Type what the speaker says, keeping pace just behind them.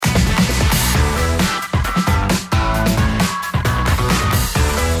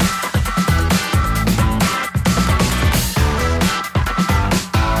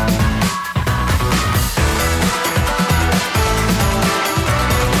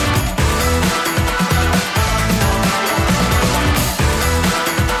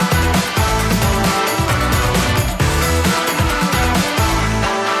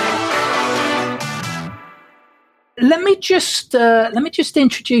let me just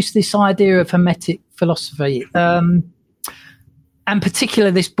introduce this idea of Hermetic philosophy, and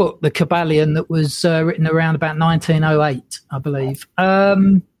particularly this book, The Kybalion, that was written around about 1908, I believe.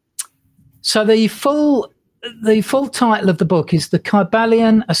 So the full title of the book is The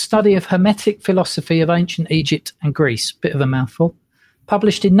Kybalion, A Study of Hermetic Philosophy of Ancient Egypt and Greece. Bit of a mouthful.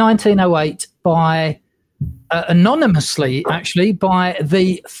 Published in 1908 by anonymously, actually, by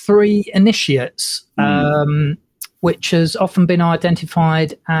the Three Initiates, which has often been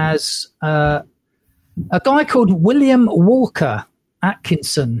identified as a guy called William Walker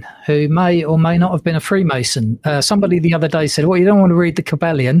Atkinson, who may or may not have been a Freemason. Somebody the other day said, well, you don't want to read the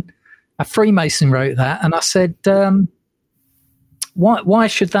Kybalion. A Freemason wrote that. And I said, why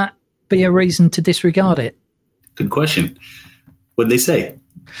should that be a reason to disregard it? Good question. What did they say?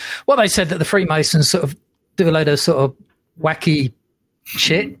 Well, they said that the Freemasons sort of do a load of sort of wacky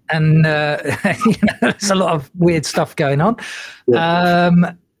shit, and there's a lot of weird stuff going on,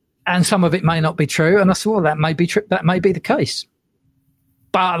 and some of it may not be true. And I said, well, that may be true. That may be the case,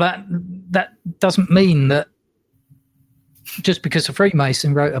 but that doesn't mean that just because a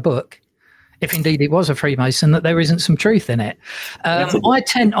Freemason wrote a book, if indeed it was a Freemason, that there isn't some truth in it. I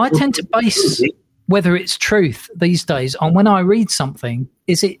tend to base whether it's truth these days on when I read something.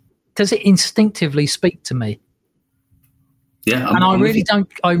 Does it instinctively speak to me? Yeah, I really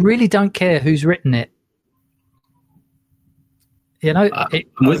don't care who's written it. You know, I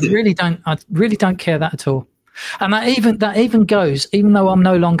really don't care that at all. And that even goes, even though I'm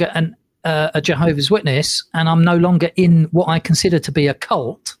no longer a Jehovah's Witness and I'm no longer in what I consider to be a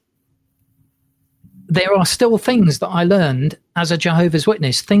cult, there are still things that I learned as a Jehovah's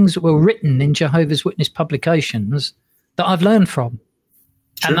Witness, things that were written in Jehovah's Witness publications that I've learned from.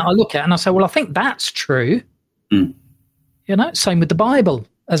 Sure. And that I look at and I say, well, I think that's true. You know, same with the Bible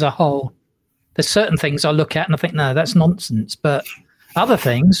as a whole. There's certain things I look at and I think, no, that's nonsense. But other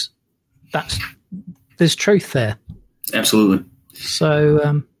things, there's truth there. Absolutely.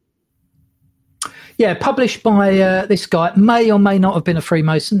 So, published by this guy. May or may not have been a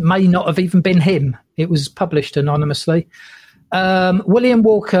Freemason. May not have even been him. It was published anonymously. William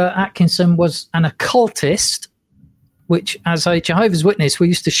Walker Atkinson was an occultist, which as a Jehovah's Witness, we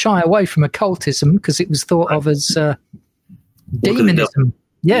used to shy away from occultism because it was thought of as demonism.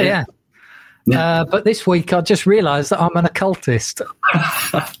 Yeah. But this week I just realised that I'm an occultist.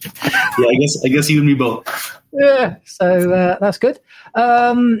 I guess you and me both. Yeah, so that's good.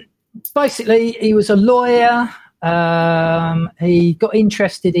 Basically, he was a lawyer. He got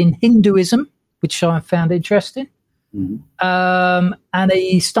interested in Hinduism, which I found interesting. Mm-hmm. And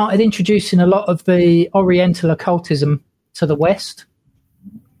he started introducing a lot of the Oriental occultism to the West.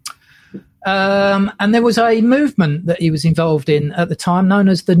 And there was a movement that he was involved in at the time known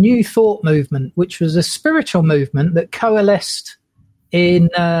as the New Thought movement, which was a spiritual movement that coalesced in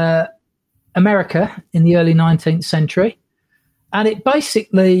America in the early 19th century. And it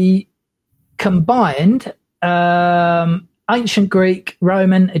basically combined ancient Greek,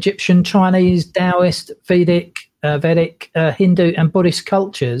 Roman, Egyptian, Chinese, Taoist, Vedic, Hindu and Buddhist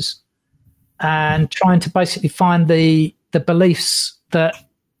cultures, and trying to basically find the beliefs that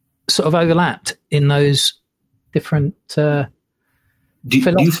sort of overlapped in those different philosophies.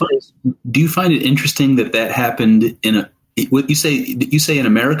 Do you find it interesting that happened what you say in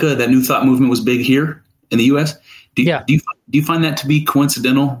America, that New Thought movement was big here in the U.S.? Do you find that to be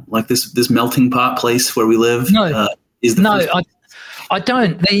coincidental, like this melting pot place where we live? No, I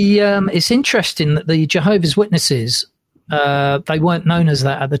don't. It's interesting that the Jehovah's Witnesses, they weren't known as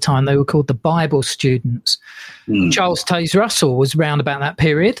that at the time. They were called the Bible Students. Charles Taze Russell was around about that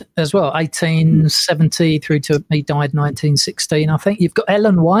period as well, 1870 through to he died 1916, I think. You've got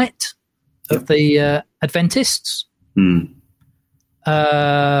Ellen White of the Adventists.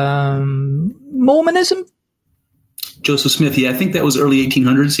 Mormonism. Joseph Smith, I think that was early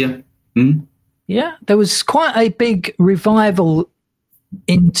 1800s, Yeah, there was quite a big revival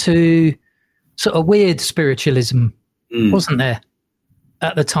into sort of weird spiritualism, wasn't there,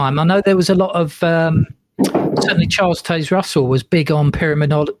 at the time? I know there was a lot of, certainly Charles Taze Russell was big on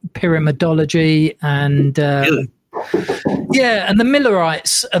pyramidology and, and the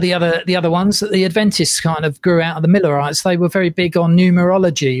Millerites are the other ones that the Adventists kind of grew out of the Millerites. They were very big on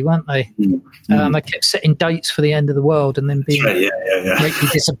numerology, weren't they? They kept setting dates for the end of the world and then being greatly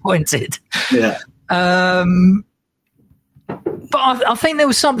disappointed. Yeah. But I think there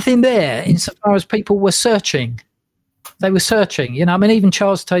was something there insofar as people were searching. They were searching, even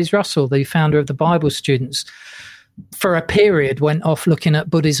Charles Taze Russell, the founder of the Bible Students, for a period went off looking at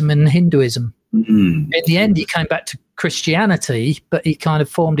Buddhism and Hinduism. In the end, he came back to Christianity, but he kind of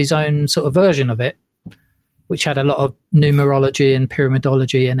formed his own sort of version of it, which had a lot of numerology and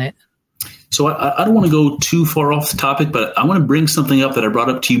pyramidology in it. So I don't want to go too far off the topic, but I want to bring something up that I brought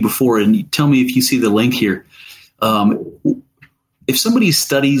up to you before, and you tell me if you see the link here. If somebody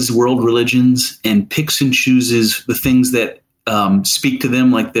studies world religions and picks and chooses the things that speak to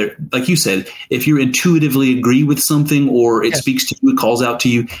them, like you said, if you intuitively agree with something or it speaks to you, it calls out to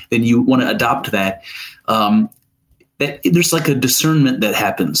you, then you want to adopt that. That there's like a discernment that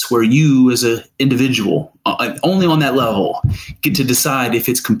happens where you as an individual, only on that level, get to decide if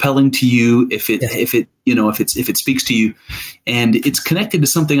it's compelling to you, if it speaks to you. And it's connected to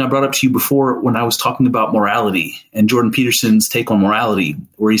something I brought up to you before when I was talking about morality and Jordan Peterson's take on morality,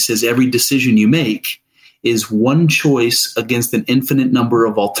 where he says every decision you make is one choice against an infinite number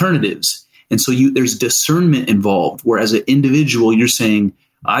of alternatives. And so there's discernment involved, where as an individual, you're saying,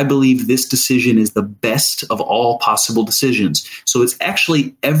 I believe this decision is the best of all possible decisions. So it's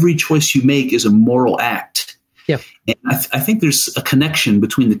actually every choice you make is a moral act. Yeah. And I think there's a connection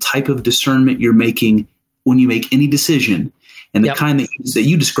between the type of discernment you're making when you make any decision and the kind that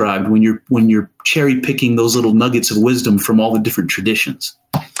you described when you're cherry picking those little nuggets of wisdom from all the different traditions.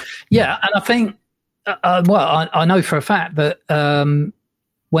 Yeah. And I think, I know for a fact that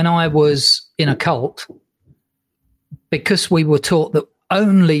when I was in a cult, because we were taught that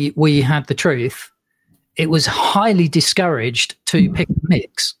only we had the truth, it was highly discouraged to pick a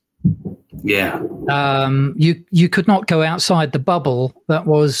mix. Yeah. You could not go outside the bubble that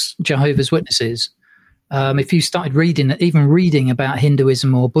was Jehovah's Witnesses. If you started reading about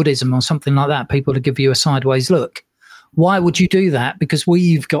Hinduism or Buddhism or something like that, people would give you a sideways look. Why would you do that? Because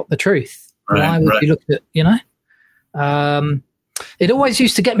we've got the truth. Why would you look at, it always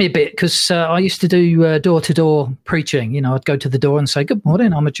used to get me a bit because I used to do door-to-door preaching. I'd go to the door and say, good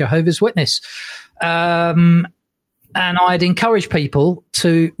morning, I'm a Jehovah's Witness. And I'd encourage people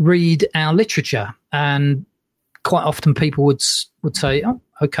to read our literature. And quite often people would say, oh,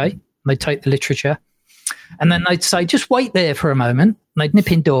 okay. And they'd take the literature. And then they'd say, just wait there for a moment. And they'd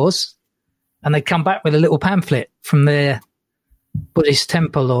nip indoors and they'd come back with a little pamphlet from their Buddhist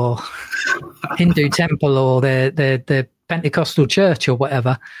temple or Hindu temple or their Pentecostal church or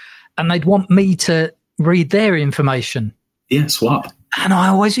whatever, and they'd want me to read their information. Yeah, swap. And I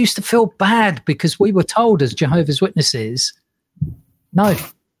always used to feel bad because we were told as Jehovah's Witnesses, no,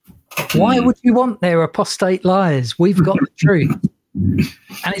 why would you want their apostate lies? We've got the truth.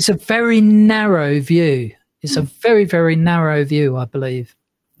 And it's a very narrow view. It's a very, very narrow view, I believe.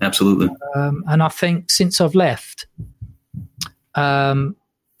 Absolutely. And I think since I've left,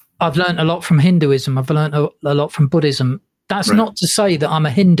 I've learned a lot from Hinduism. I've learned a lot from Buddhism. That's not to say that I'm a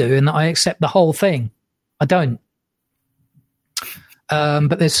Hindu and that I accept the whole thing. I don't.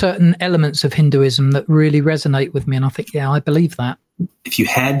 But there's certain elements of Hinduism that really resonate with me, and I think, I believe that. If you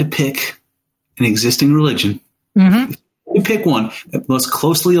had to pick an existing religion, you pick one that most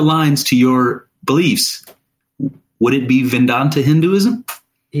closely aligns to your beliefs, would it be Vedanta Hinduism?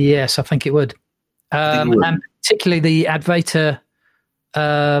 Yes, I think it would. And particularly the Advaita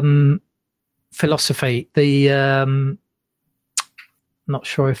philosophy. I'm not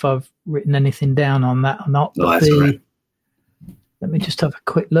sure if I've written anything down on that or not. No, that's all right. Let me just have a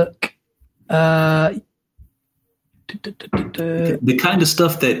quick look. The kind of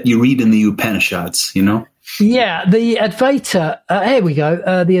stuff that you read in the Upanishads, Yeah, the Advaita. Here we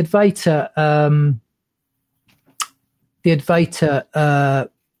go. The Advaita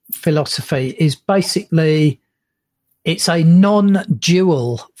philosophy is basically, it's a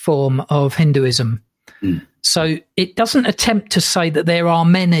non-dual form of Hinduism. So it doesn't attempt to say that there are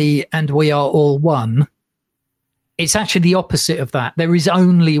many and we are all one. It's actually the opposite of that. There is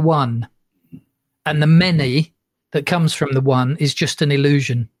only one. And the many that comes from the one is just an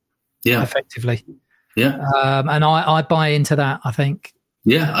illusion, effectively. Yeah. And I buy into that, I think.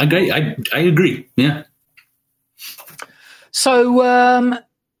 Yeah, I agree. I agree. Yeah. So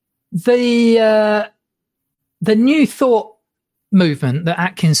the New Thought movement that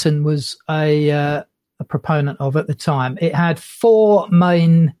Atkinson was a proponent of at the time, it had four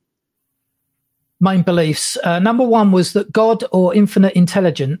main beliefs. Number one was that God or infinite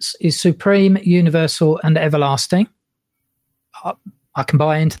intelligence is supreme, universal, and everlasting. I can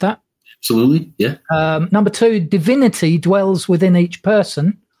buy into that. Absolutely, yeah. Number two, divinity dwells within each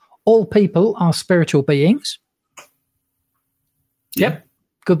person. All people are spiritual beings. Yep.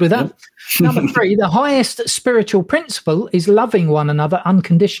 Good with that. Yep. Number three, the highest spiritual principle is loving one another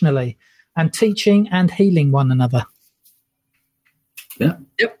unconditionally and teaching and healing one another. Yeah.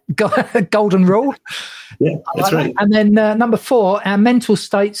 Yep. Golden rule. Yeah, that's right. And then number four, our mental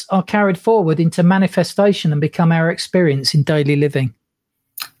states are carried forward into manifestation and become our experience in daily living.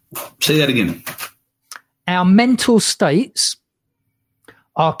 Say that again. our mental states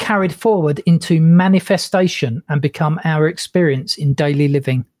are carried forward into manifestation and become our experience in daily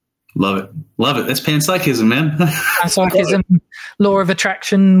living. Love it. Love it. That's panpsychism, man. Panpsychism, law of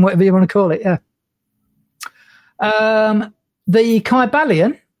attraction, whatever you want to call it, yeah. The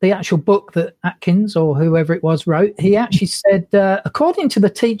Kybalion, the actual book that Atkins or whoever it was wrote, he actually said, according to the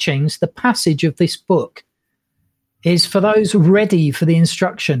teachings, the passage of this book is for those ready for the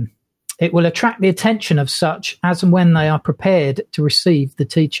instruction. It will attract the attention of such as and when they are prepared to receive the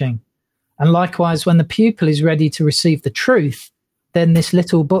teaching. And likewise, when the pupil is ready to receive the truth, then this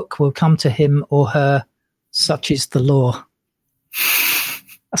little book will come to him or her. Such is the law.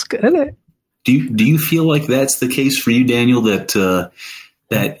 That's good, isn't it? Do you feel like that's the case for you, Daniel? That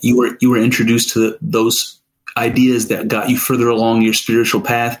you were introduced to those ideas that got you further along your spiritual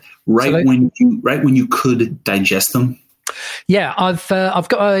path when you could digest them? Yeah, I've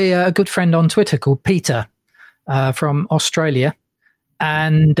got a good friend on Twitter called Peter from Australia,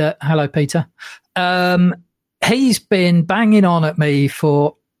 and hello, Peter. He's been banging on at me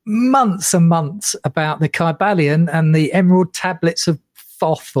for months and months about the Kybalion and the Emerald Tablets of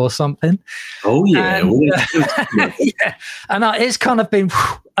Thoth or something. Oh, yeah. Yeah. And it's kind of been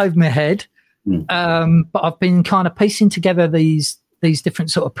over my head. But I've been kind of piecing together these different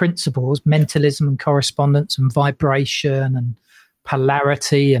sort of principles, mentalism and correspondence and vibration and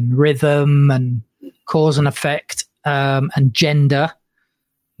polarity and rhythm and cause and effect and gender.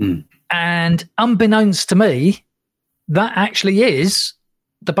 And unbeknownst to me, that actually is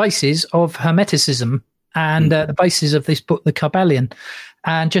the basis of Hermeticism and the basis of this book, The Kybalion.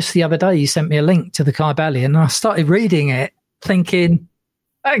 And just the other day, you sent me a link to The Kybalion, and I started reading it thinking,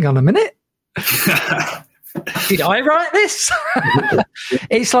 hang on a minute. Did I write this?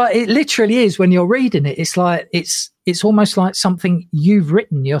 It's like, it literally is when you're reading it. It's like, it's almost like something you've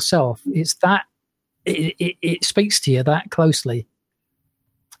written yourself. It's that, it speaks to you that closely.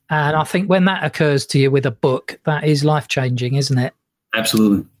 And I think when that occurs to you with a book, that is life-changing, isn't it?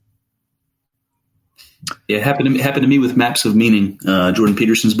 Absolutely. Yeah, it happened to me with Maps of Meaning, Jordan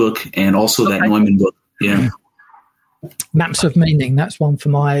Peterson's book, and also that Neumann book. Yeah. Maps of Meaning, that's one for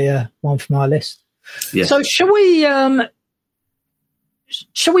my list. Yes. So shall we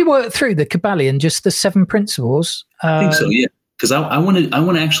work through the Kybalion, just the 7 principles? I think so, yeah. Because I want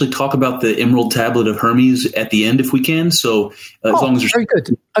to actually talk about the Emerald Tablet of Hermes at the end if we can. So as long as very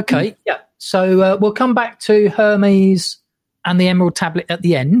good. Okay, yeah. So we'll come back to Hermes and the Emerald Tablet at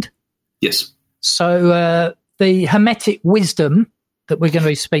the end. Yes. So the Hermetic wisdom that we're going to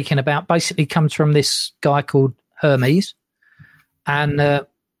be speaking about basically comes from this guy called Hermes, and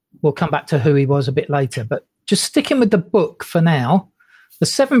we'll come back to who he was a bit later. But just sticking with the book for now, the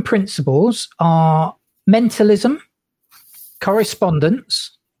 7 principles are mentalism,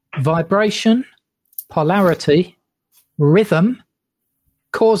 correspondence, vibration, polarity, rhythm,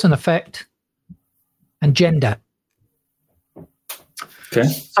 cause and effect, and gender. Okay.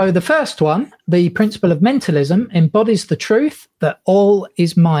 So the first one, the principle of mentalism, embodies the truth that all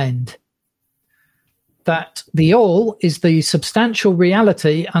is mind. That the all is the substantial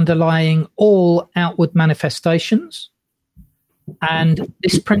reality underlying all outward manifestations. And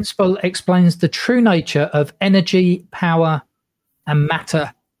this principle explains the true nature of energy, power, and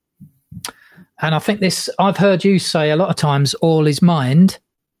matter. And I think I've heard you say a lot of times, all is mind.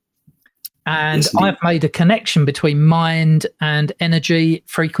 And yes, I've made a connection between mind and energy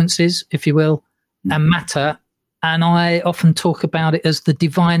frequencies, if you will, and matter. And I often talk about it as the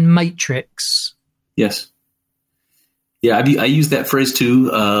divine matrix. Yes. Yeah, I use that phrase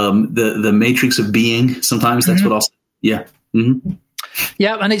too, the matrix of being. Sometimes that's what I'll say. Yeah. Mm-hmm.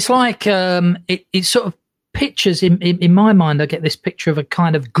 Yeah, and it's like it sort of pictures, in my mind, I get this picture of a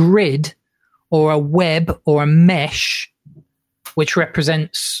kind of grid or a web or a mesh, which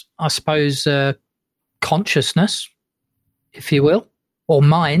represents, I suppose, consciousness, if you will, or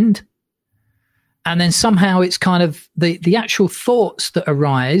mind. And then somehow it's kind of the actual thoughts that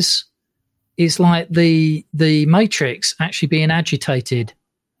arise is like the matrix actually being agitated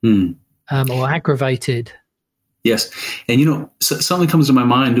or aggravated. Yes. And, something comes to my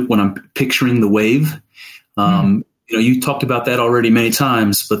mind when I'm picturing the wave. You talked about that already many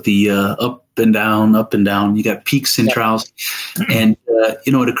times, but the up and down, you got peaks and troughs. And,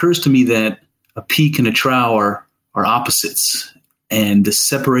 it occurs to me that a peak and a trough are opposites. And the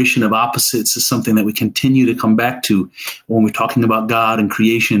separation of opposites is something that we continue to come back to when we're talking about God and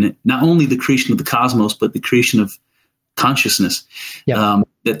creation, not only the creation of the cosmos, but the creation of consciousness. Yeah.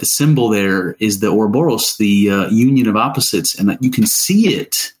 That the symbol there is the Ouroboros, the union of opposites, and that you can see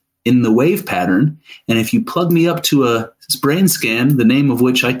it in the wave pattern. And if you plug me up to a brain scan, the name of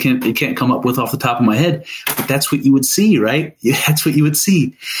which it can't come up with off the top of my head, but that's what you would see, right? Yeah, that's what you would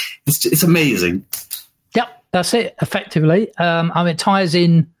see. It's amazing. Yep, that's it. Effectively, it ties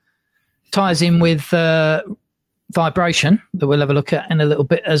in with vibration that we'll have a look at in a little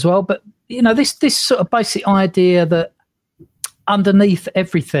bit as well. But this sort of basic idea that underneath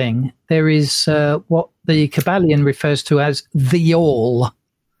everything there is what the Kabbalion refers to as the all.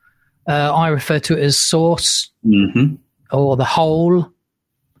 I refer to it as source or the whole.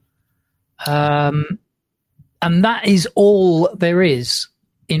 And that is all there is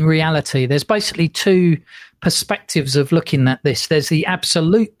in reality. There's basically two perspectives of looking at this. There's the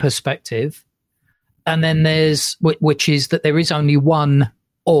absolute perspective, and then there's, which is that there is only one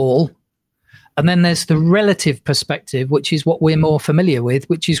all. And then there's the relative perspective, which is what we're more familiar with,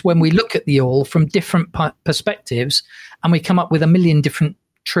 which is when we look at the all from different perspectives and we come up with a million different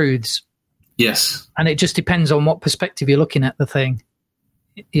truths. Yes. And it just depends on what perspective you're looking at the thing,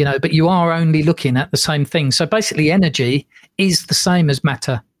 but you are only looking at the same thing. So basically energy is the same as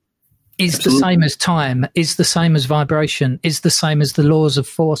matter, is Absolutely. The same as time, is the same as vibration, is the same as the laws of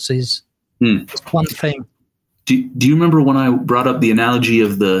forces. It's one thing. Do you remember when I brought up the analogy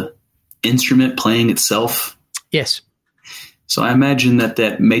of the instrument playing itself? Yes. So I imagine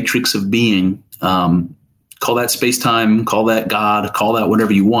that matrix of being, call that space-time, call that God, call that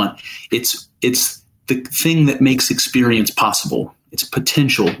whatever you want. It's the thing that makes experience possible. It's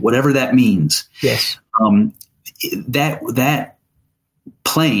potential, whatever that means. Yes. That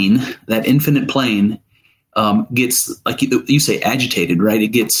plane, that infinite plane, gets, like you say, agitated, right? It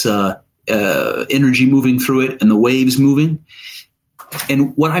gets energy moving through it and the waves moving.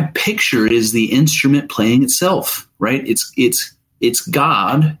 And what I picture is the instrument playing itself, right? It's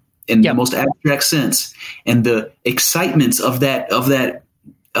God in the most abstract sense, and the excitements of that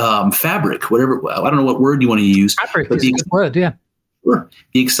fabric, whatever, I don't know what word you want to use. Fabric is a good word, yeah. Sure.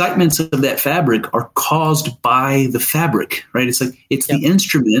 The excitements of that fabric are caused by the fabric, right? It's like the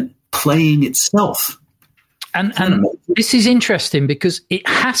instrument playing itself. And this is interesting because it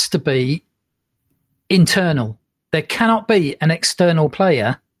has to be internal. There cannot be an external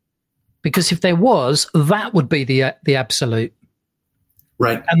player, because if there was, that would be the absolute.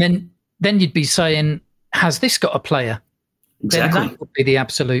 Right. And then you'd be saying, has this got a player? Exactly. Then that would be the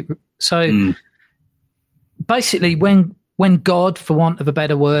absolute. So basically when God, for want of a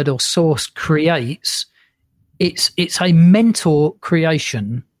better word, or source creates, it's a mental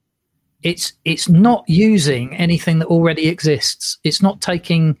creation. It's not using anything that already exists. It's not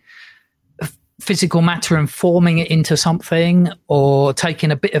taking physical matter and forming it into something, or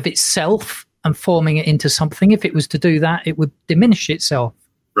taking a bit of itself and forming it into something. If it was to do that, it would diminish itself.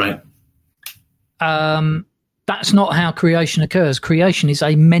 Right. That's not how creation occurs. Creation is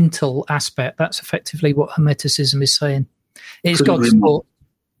a mental aspect. That's effectively what Hermeticism is saying. It's God's thought.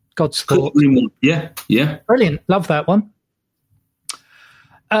 God's thought. Yeah, yeah. Brilliant. Love that one.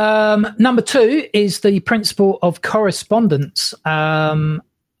 Number 2 is the principle of correspondence.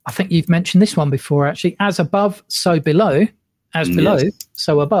 I think you've mentioned this one before, actually. As above, so below. As below,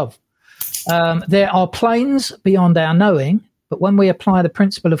 so above. There are planes beyond our knowing, but when we apply the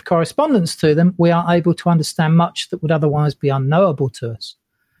principle of correspondence to them, we are able to understand much that would otherwise be unknowable to us.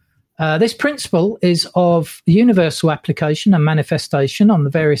 This principle is of universal application and manifestation on the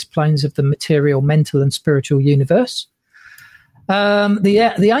various planes of the material, mental, and spiritual universe.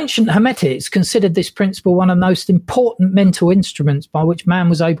 The ancient Hermetics considered this principle one of the most important mental instruments by which man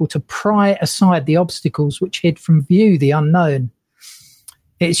was able to pry aside the obstacles which hid from view the unknown.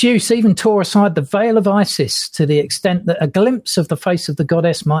 Its use even tore aside the veil of Isis to the extent that a glimpse of the face of the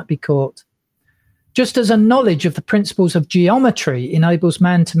goddess might be caught. Just as a knowledge of the principles of geometry enables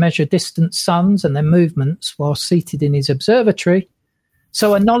man to measure distant suns and their movements while seated in his observatory,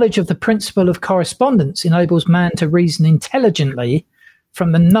 so a knowledge of the principle of correspondence enables man to reason intelligently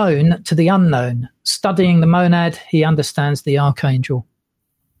from the known to the unknown. Studying the monad, he understands the archangel.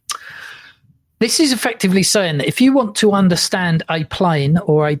 This is effectively saying that if you want to understand a plane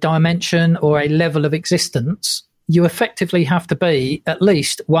or a dimension or a level of existence, you effectively have to be at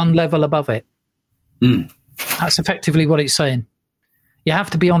least one level above it. That's effectively what it's saying. You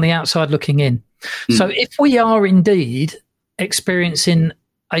have to be on the outside looking in. So if we are indeed experiencing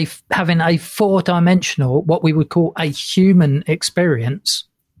having a 4-dimensional, what we would call a human experience,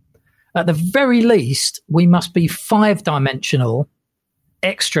 at the very least, we must be 5-dimensional,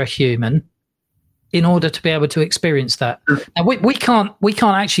 extra human, in order to be able to experience that. Now, we can't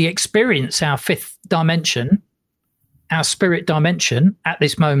actually experience our 5th dimension, our spirit dimension, at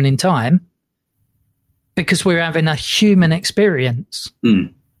this moment in time, because we're having a human experience.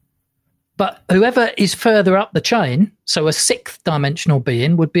 But whoever is further up the chain, so a sixth dimensional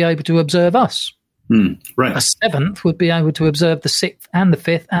being would be able to observe us. Right. A seventh would be able to observe the sixth and the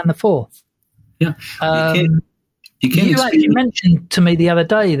fifth and the fourth. Yeah. You actually mentioned to me the other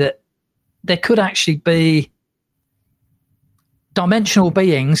day that there could actually be dimensional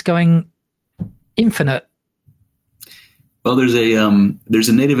beings going infinite. Well, there's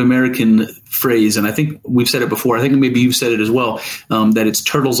a Native American phrase, and I think we've said it before. I think maybe you've said it as well, that it's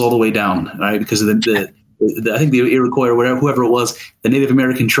turtles all the way down, right? Because of the I think the Iroquois or whatever, whoever it was, the Native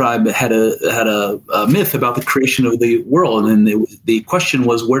American tribe had a myth about the creation of the world, and the question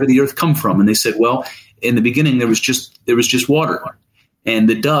was, where did the earth come from? And they said, well, in the beginning there was just water, and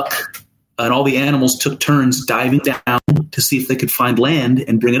the duck and all the animals took turns diving down to see if they could find land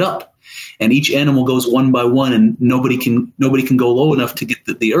and bring it up. And each animal goes one by one, and nobody can go low enough to get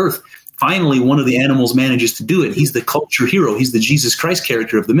the earth. Finally, one of the animals manages to do it. He's the culture hero. He's the Jesus Christ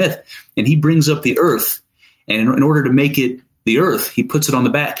character of the myth. And he brings up the earth. And in order to make it the earth, he puts it on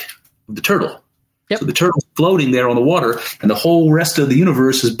the back of the turtle. Yep. So the turtle's floating there on the water, and the whole rest of the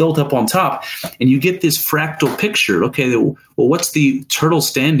universe is built up on top. And you get this fractal picture. Okay, well, what's the turtle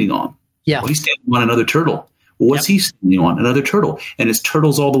standing on? Yeah. Well, he's standing on another turtle. What's he standing on? Another turtle. And it's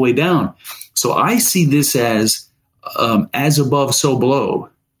turtles all the way down. So I see this as above, so below,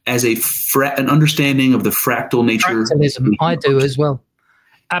 as an understanding of the fractal nature. Fractalism, I do as well.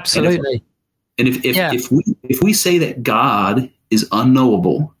 Absolutely. And if we say that God is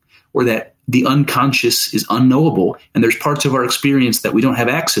unknowable, or that the unconscious is unknowable, and there's parts of our experience that we don't have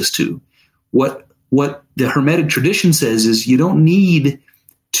access to, what the Hermetic tradition says is you don't need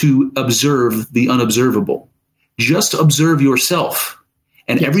to observe the unobservable. Just observe yourself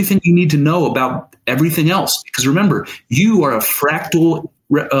and everything you need to know about everything else. Because remember, you are a fractal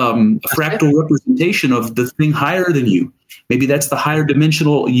representation of the thing higher than you. Maybe that's the higher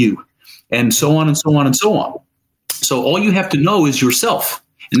dimensional you, and so on and so on and so on. So all you have to know is yourself.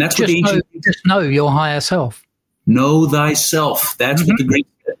 And that's what the ancient... Just know your higher self. Know thyself. That's what the Greeks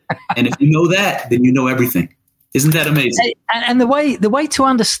said. And if you know that, then you know everything. Isn't that amazing? And the way to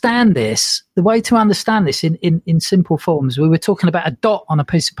understand this, in simple forms, we were talking about a dot on a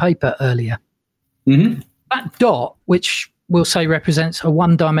piece of paper earlier. Mm-hmm. That dot, which we'll say represents a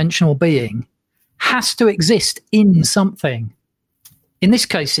one-dimensional being, has to exist in something. In this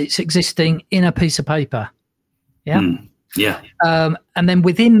case, it's existing in a piece of paper. Yeah. Yeah. And then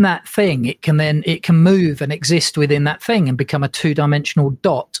within that thing, it can move and exist within that thing and become a two-dimensional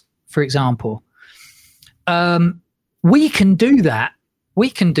dot, for example. We can do that. We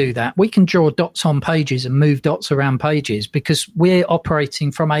can draw dots on pages and move dots around pages because we're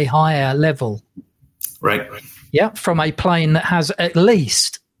operating from a higher level. Right. Yeah. From a plane that has at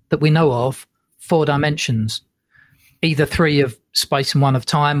least, that we know of, 4 dimensions, either 3 of space and 1 of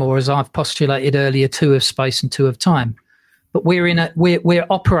time, or as I've postulated earlier, 2 of space and 2 of time. But we're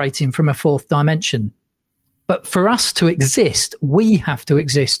operating from a 4th dimension. But for us to exist, we have to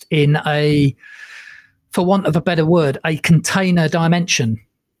exist in a, for want of a better word, a container dimension.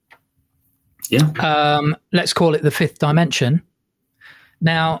 Yeah. Let's call it the 5th dimension.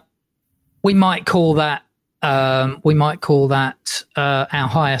 Now, we might call that our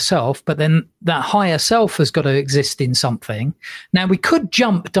higher self, but then that higher self has got to exist in something. Now, we could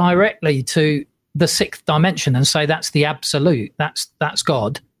jump directly to the 6th dimension and say that's the absolute, that's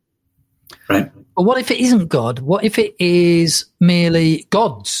God. Right. But what if it isn't God? What if it is merely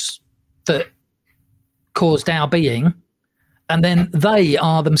gods that caused our being, and then they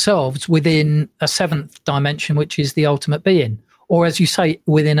are themselves within a 7th dimension, which is the ultimate being, or as you say,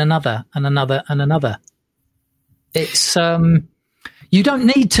 within another and another and another. It's you don't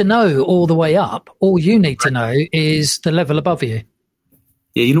need to know all the way up. All you need to know is the level above you.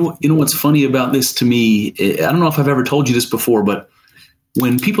 Yeah, you know what's funny about this to me? I don't know if I've ever told you this before, but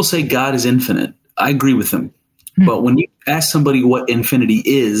when people say God is infinite, I agree with them. But when you ask somebody what infinity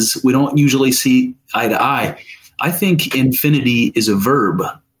is, we don't usually see eye to eye. I think infinity is a verb.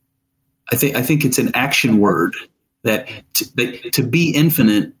 I think it's an action word. That to be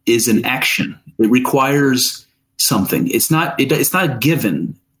infinite is an action. It requires something. It's not a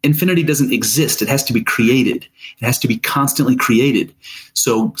given. Infinity doesn't exist. It has to be created. It has to be constantly created.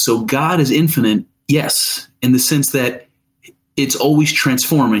 So God is infinite, yes, in the sense that it's always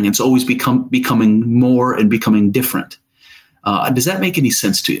transforming. It's always becoming more and becoming different. Does that make any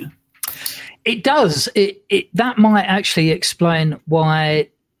sense to you? It does. That might actually explain why.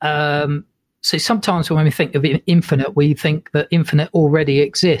 So sometimes when we think of infinite, we think that infinite already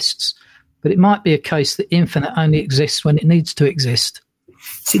exists, but it might be a case that infinite only exists when it needs to exist.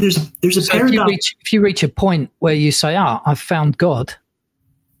 See, there's a paradox. If you reach a point where you say, I've found God,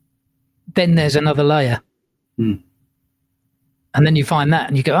 then there's another layer. Mm. And then you find that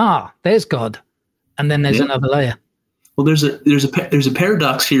and you go, there's God. And then there's another layer. Well, there's a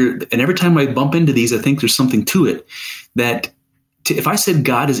paradox here. And every time I bump into these, I think there's something to it, that if I said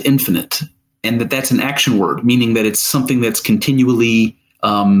God is infinite, and that's an action word, meaning that it's something that's continually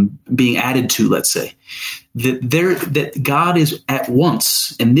being added to, let's say, that God is at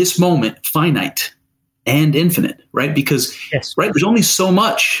once in this moment finite and infinite, right? Because right, there's only so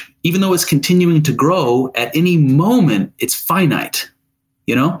much, even though it's continuing to grow. At any moment, it's finite,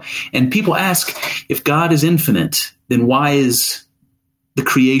 And people ask, if God is infinite, then why is the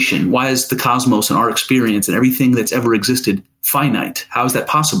creation, why is the cosmos and our experience and everything that's ever existed finite? How is that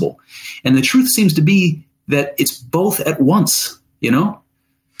possible? And the truth seems to be that it's both at once, And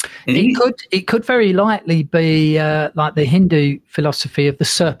it could very likely be like the Hindu philosophy of the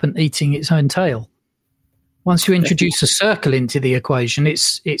serpent eating its own tail. Once you introduce a circle into the equation,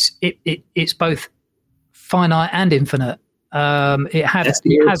 it's both finite and infinite. It has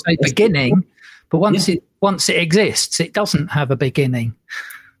a beginning, but once it exists, it doesn't have a beginning.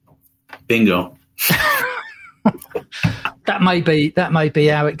 Bingo. That may be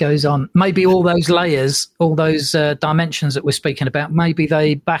how it goes on. Maybe all those layers, all those dimensions that we're speaking about, maybe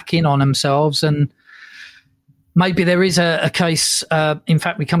they back in on themselves, and maybe there is a case. In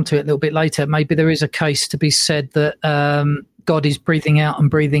fact, we come to it a little bit later. Maybe there is a case to be said that God is breathing out and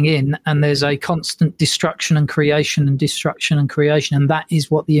breathing in, and there's a constant destruction and creation and destruction and creation, and that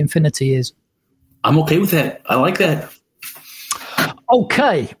is what the infinity is. I'm okay with that. I like that.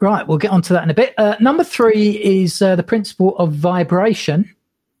 Okay, right. We'll get onto that in a bit. Number 3 is the principle of vibration.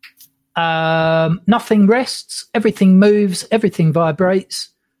 Nothing rests. Everything moves. Everything vibrates.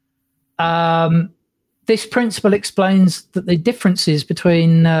 This principle explains that the differences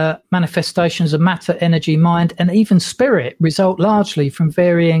between manifestations of matter, energy, mind, and even spirit result largely from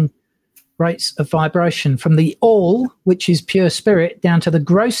varying rates of vibration, from the all, which is pure spirit, down to the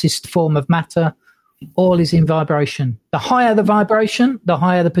grossest form of matter. All is in vibration. The higher the vibration, the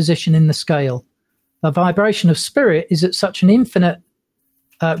higher the position in the scale. The vibration of spirit is at such an infinite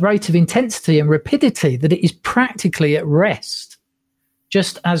rate of intensity and rapidity that it is practically at rest,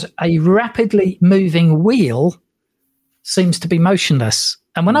 just as a rapidly moving wheel seems to be motionless.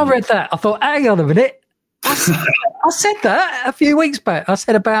 And when I read that, I thought, hang on a minute. I said that a few weeks back. I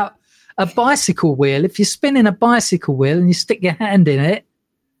said about a bicycle wheel. If you're spinning a bicycle wheel and you stick your hand in it,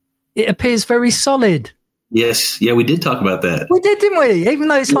 it appears very solid. Yes. Yeah, we did talk about that. We did, didn't we? Even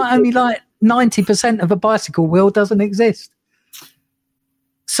though it's only 90% of a bicycle wheel doesn't exist.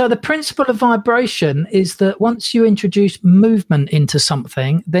 So the principle of vibration is that once you introduce movement into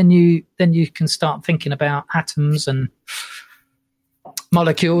something, then you can start thinking about atoms and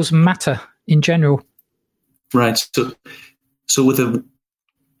molecules and matter in general. Right. So with a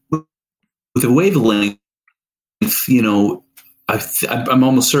wavelength, I'm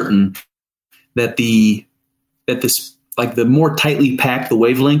almost certain that the more tightly packed the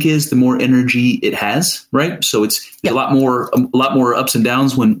wavelength is, the more energy it has, right? So it's a lot more ups and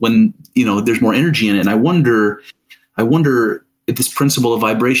downs when there's more energy in it. And I wonder if this principle of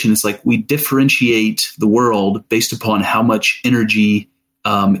vibration is like we differentiate the world based upon how much energy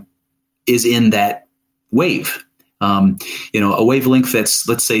is in that wave. A wavelength that's,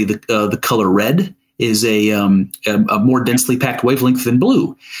 let's say, the color red is a more densely packed wavelength than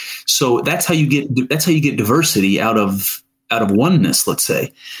blue. So that's how you get diversity out of oneness, let's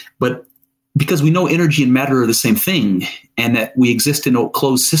say. But because we know energy and matter are the same thing, and that we exist in a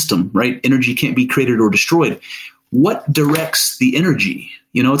closed system, right? Energy can't be created or destroyed. What directs the energy?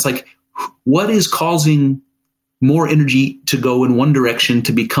 It's like, what is causing more energy to go in one direction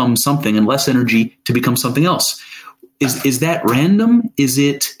to become something and less energy to become something else? Is that random? Is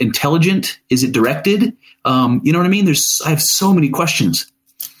it intelligent? Is it directed? You know what I mean? I have so many questions.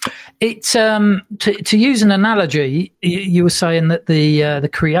 It's to use an analogy. You were saying that the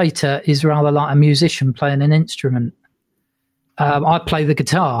creator is rather like a musician playing an instrument. I play the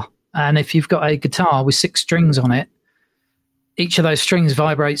guitar, and if you've got a guitar with 6 strings on it, each of those strings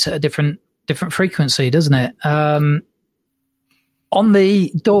vibrates at a different frequency, doesn't it? On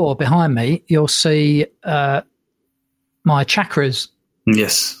the door behind me, you'll see my chakras.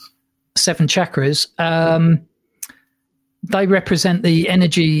 Yes. 7 chakras. They represent the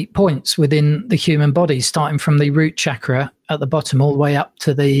energy points within the human body, starting from the root chakra at the bottom all the way up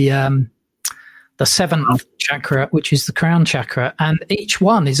to the 7th chakra, which is the crown chakra. And each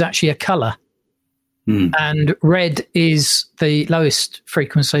one is actually a color. And red is the lowest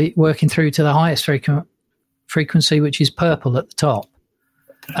frequency, working through to the highest frequency, which is purple at the top.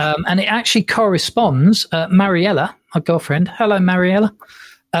 And it actually corresponds. Mariella, my girlfriend. Hello, Mariella.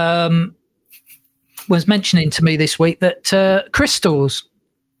 was mentioning to me this week that crystals,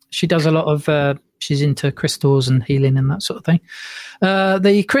 she does a lot of, she's into crystals and healing and that sort of thing.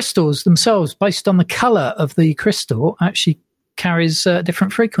 The crystals themselves, based on the color of the crystal, actually carries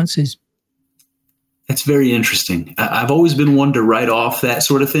different frequencies. That's very interesting. I've always been one to write off that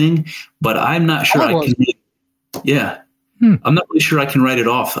sort of thing, but I'm not sure I can. Yeah. I'm not really sure I can write it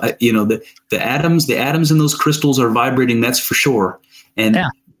off. The atoms in those crystals are vibrating. That's for sure. And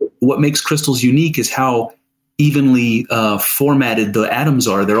what makes crystals unique is how evenly formatted the atoms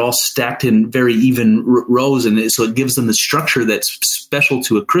are. They're all stacked in very even rows, and so it gives them the structure that's special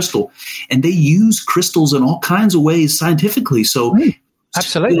to a crystal. And they use crystals in all kinds of ways scientifically. So,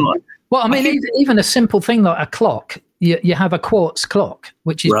 absolutely. Well, I mean, even a simple thing like a clock. You have a quartz clock,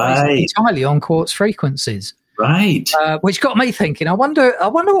 which is based entirely on quartz frequencies. Right. Which got me thinking. I wonder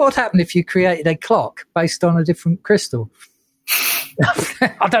what would happen if you created a clock based on a different crystal.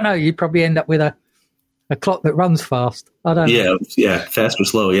 I don't know. You'd probably end up with a clock that runs fast. I don't know. Yeah, fast or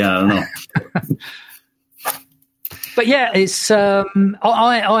slow. Yeah, I don't know. But yeah, it's. I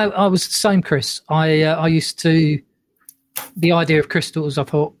was the same, Chris. I used to. The idea of crystals, I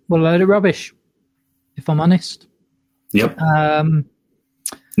thought, well, a load of rubbish, if I'm honest. Yep.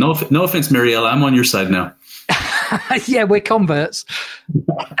 No offense, Mariella. I'm on your side now. Yeah, we're converts.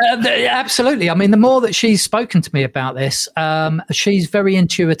 Absolutely. I mean, the more that she's spoken to me about this, she's very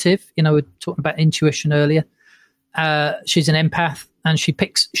intuitive. We're talking about intuition earlier. She's an empath, and she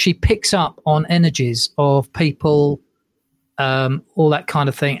picks up on energies of people, all that kind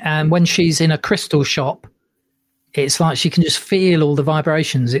of thing. And when she's in a crystal shop, it's like she can just feel all the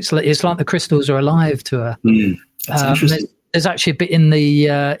vibrations. It's like the crystals are alive to her. That's interesting. There's actually a bit in the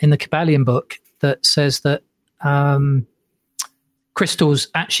Kybalion book that says that crystals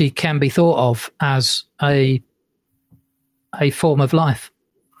actually can be thought of as a form of life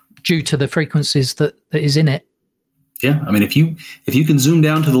due to the frequencies that is in it. Yeah, I mean, if you can zoom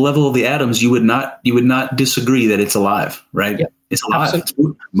down to the level of the atoms, you would not disagree that it's alive, right? Yep. It's alive.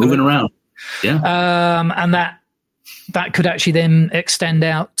 Absolutely. It's moving around. Yeah, and that could actually then extend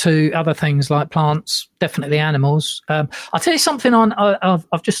out to other things like plants, definitely animals. I'll tell you something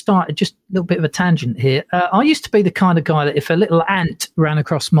I've just started, just a little bit of a tangent here. I used to be the kind of guy that if a little ant ran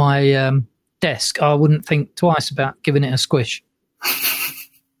across my desk, I wouldn't think twice about giving it a squish.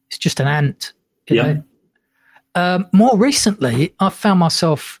 It's just an ant. You know? More recently, I've found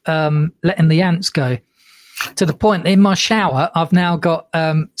myself letting the ants go. To the point, in my shower, I've now got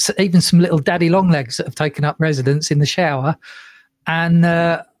even some little daddy long legs that have taken up residence in the shower. And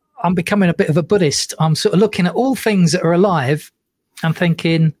I'm becoming a bit of a Buddhist. I'm sort of looking at all things that are alive and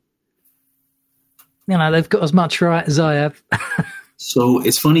thinking, they've got as much right as I have. So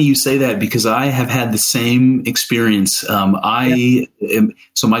it's funny you say that because I have had the same experience. So my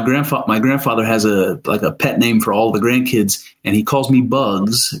grandfather has a pet name for all the grandkids, and he calls me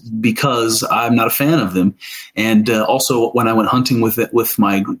Bugs because I'm not a fan of them. And also when I went hunting with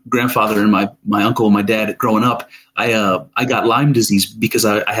my grandfather and my uncle and my dad growing up, I got Lyme disease because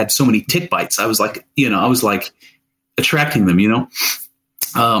I had so many tick bites. I was like attracting them,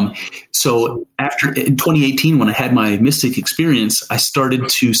 So in 2018, when I had my mystic experience, I started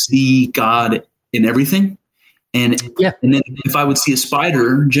to see God in everything. And then if I would see a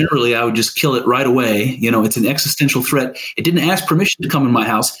spider, generally I would just kill it right away. It's an existential threat. It didn't ask permission to come in my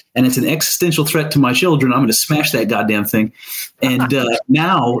house, and it's an existential threat to my children. I'm going to smash that goddamn thing. And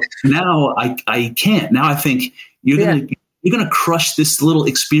now I can't. Now I think you're going to crush this little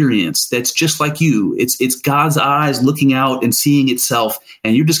experience that's just like you. It's God's eyes looking out and seeing itself,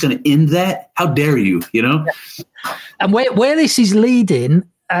 and you're just going to end that? How dare you, And where this is leading,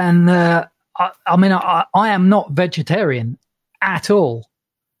 and I am not vegetarian at all.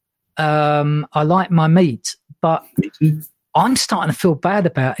 I like my meat, but I'm starting to feel bad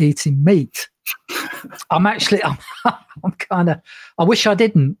about eating meat. I'm kind of, I wish I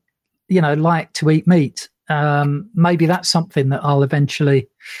didn't, like to eat meat. Maybe that's something that I'll eventually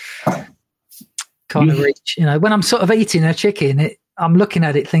kind of reach. When I'm sort of eating a chicken, I'm looking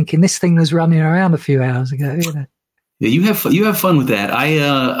at it thinking this thing was running around a few hours ago. Yeah, you have fun with that.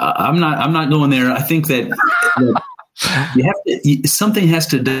 I'm not going there. I think that something has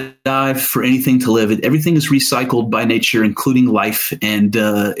to die for anything to live. Everything is recycled by nature, including life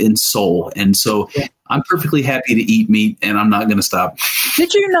and soul. And so I'm perfectly happy to eat meat, and I'm not going to stop.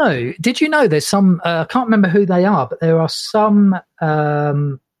 Did you know there's some, I can't remember who they are, but there are some,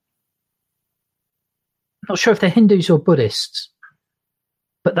 I'm not sure if they're Hindus or Buddhists,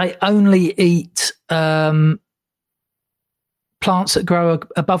 but they only eat plants that grow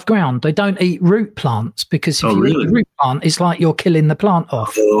above ground. They don't eat root plants, because if you eat a root plant, it's like you're killing the plant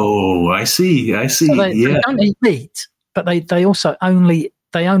off. Oh, I see. So they don't eat meat, but they also only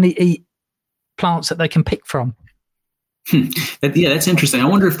eat plants that they can pick from. That's interesting. I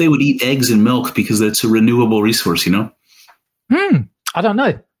wonder if they would eat eggs and milk, because that's a renewable resource, you know? I don't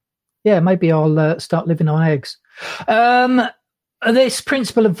know. Yeah, maybe I'll start living on eggs. This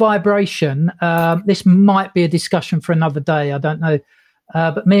principle of vibration, this might be a discussion for another day. I don't know.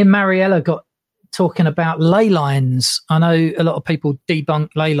 But me and Mariella got talking about ley lines. I know a lot of people debunk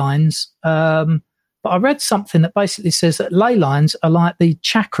ley lines. But I read something that basically says that ley lines are like the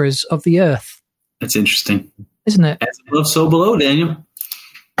chakras of the earth. That's interesting. Isn't it? As above, so below, Daniel.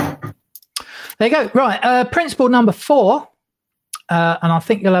 There you go. Right. Principle number 4. And I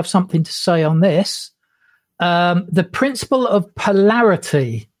think you'll have something to say on this. The principle of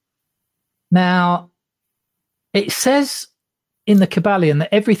polarity. Now, it says in the Kybalion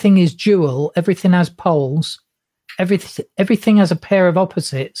that everything is dual, everything has poles, everything has a pair of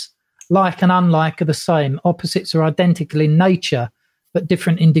opposites. Like and unlike are the same. Opposites are identical in nature, but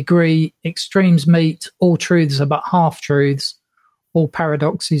different in degree. Extremes meet. All truths are but half-truths. All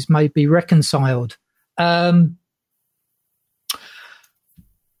paradoxes may be reconciled. I'm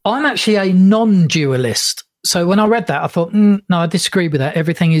actually a non-dualist. So when I read that, I thought, no, I disagree with that.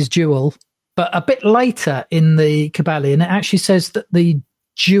 Everything is dual. But a bit later in the Kybalion, it actually says that the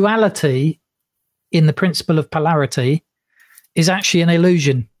duality in the principle of polarity is actually an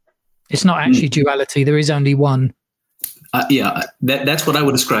illusion. It's not actually duality. There is only one. That's what I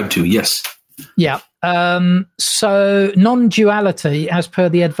would ascribe to, yes. Yeah. So non-duality, as per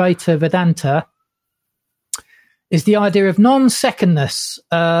the Advaita Vedanta, is the idea of non-secondness,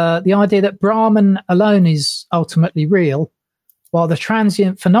 the idea that Brahman alone is ultimately real, while the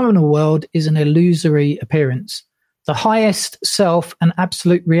transient phenomenal world is an illusory appearance. The highest self and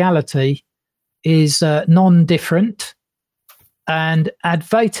absolute reality is non-different, and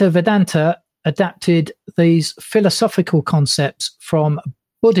Advaita Vedanta adapted these philosophical concepts from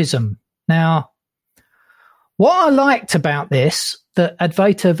Buddhism. Now, what I liked about this, that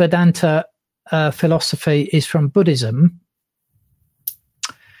Advaita Vedanta philosophy is from Buddhism,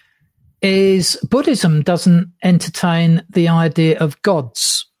 is Buddhism doesn't entertain the idea of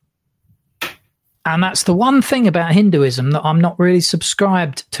gods. And that's the one thing about Hinduism that I'm not really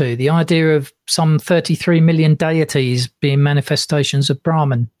subscribed to, the idea of some 33 million deities being manifestations of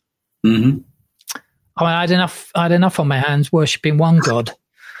Brahman. Mm-hmm. I mean, I had enough on my hands worshipping one god.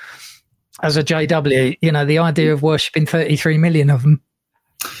 As a JW, the idea of worshipping 33 million of them.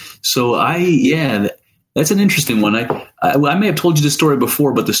 So that's an interesting one. I may have told you the story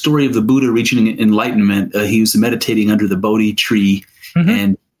before, but the story of the Buddha reaching enlightenment, he was meditating under the Bodhi tree,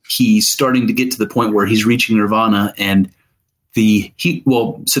 and he's starting to get to the point where he's reaching nirvana. And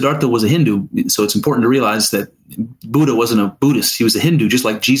Siddhartha was a Hindu, so it's important to realize that Buddha wasn't a Buddhist. He was a Hindu, just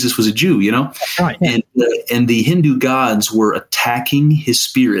like Jesus was a Jew, Right, yeah. And the Hindu gods were attacking his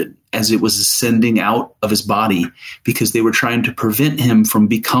spirit as it was ascending out of his body, because they were trying to prevent him from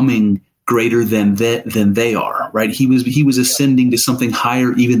becoming greater than they are, right? He was ascending to something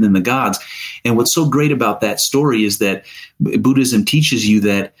higher even than the gods. And what's so great about that story is that Buddhism teaches you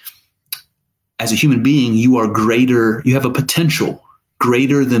that as a human being, you are greater, you have a potential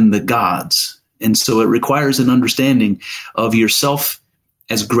greater than the gods. And so it requires an understanding of yourself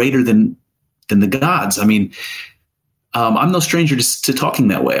as greater than the gods. I mean, I'm no stranger to talking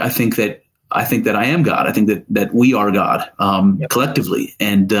that way. I think that I am God. I think that we are God collectively,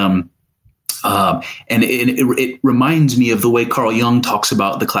 and it reminds me of the way Carl Jung talks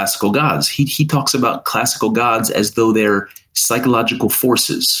about the classical gods. He talks about classical gods as though they're psychological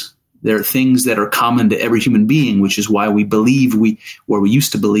forces. They're things that are common to every human being, which is why we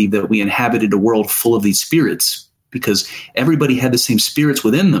used to believe that we inhabited a world full of these spirits, because everybody had the same spirits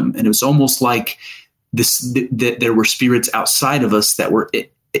within them, and it was almost like that there were spirits outside of us that were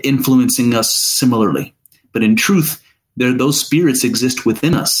influencing us similarly. But in truth, those spirits exist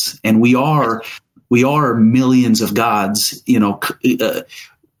within us, and we are millions of gods,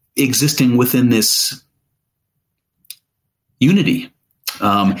 existing within this unity.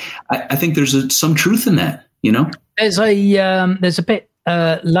 I think there's some truth in that. There's a bit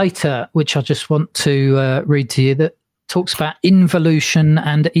later which I just want to read to you that talks about involution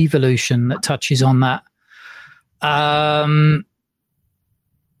and evolution, that touches on that.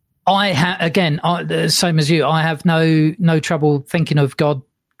 Same as you, I have no trouble thinking of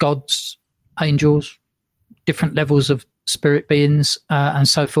gods, angels, different levels of spirit beings, and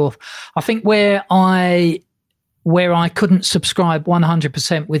so forth. I think where I couldn't subscribe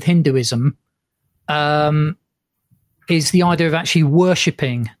 100% with Hinduism is the idea of actually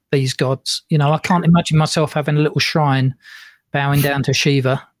worshipping these gods. You know, I can't imagine myself having a little shrine, bowing down to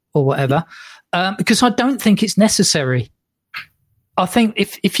Shiva or whatever, because I don't think it's necessary. I think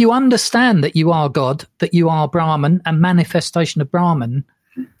if you understand that you are God, that you are Brahman and manifestation of Brahman,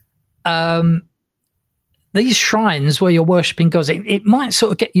 these shrines where you're worshipping gods, it might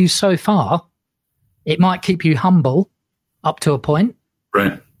sort of get you so far. It might keep you humble up to a point.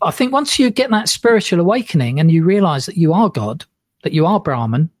 Right. But I think once you get that spiritual awakening and you realize that you are God, that you are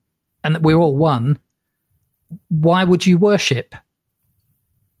Brahman, and that we're all one, why would you worship?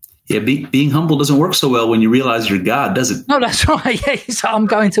 Yeah, being humble doesn't work so well when you realize you're God, does it? No, that's right. Yeah, so I'm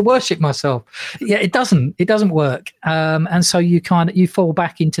going to worship myself. Yeah, it doesn't work. And so you fall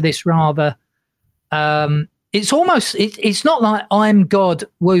back into this rather. It's almost. It's not like I'm God.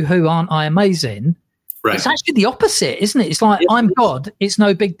 Woohoo! Aren't I amazing? Right. It's actually the opposite, isn't it? It's like I'm God. It's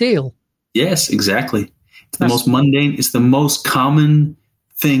no big deal. Yes, exactly. It's the most mundane. It's the most common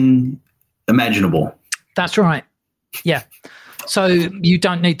thing imaginable. That's right. Yeah. So you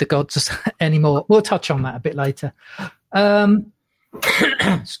don't need the gods anymore. We'll touch on that a bit later.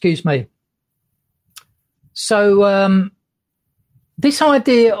 Excuse me. So this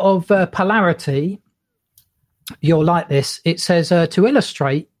idea of polarity, you'll like this. It says, to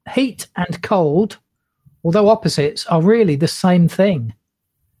illustrate, heat and cold, although opposites, are really the same thing.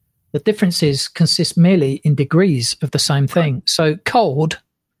 The differences consist merely in degrees of the same thing. So cold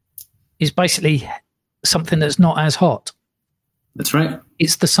is basically something that's not as hot. That's right.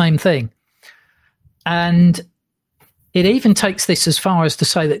 It's the same thing. And it even takes this as far as to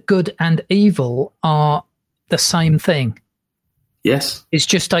say that good and evil are the same thing. Yes. It's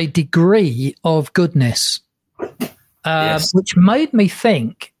just a degree of goodness, Yes. which made me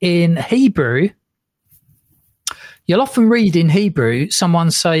think in Hebrew. You'll often read in Hebrew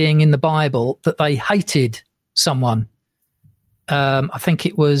someone saying in the Bible that they hated someone. I think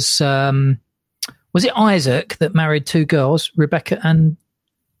it was it Isaac that married two girls, Rebecca and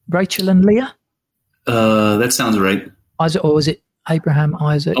Rachel and Leah? That sounds right. Isaac, or was it Abraham,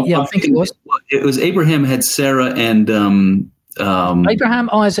 Isaac? Oh, yeah, I think it was. It was Abraham had Sarah and Abraham,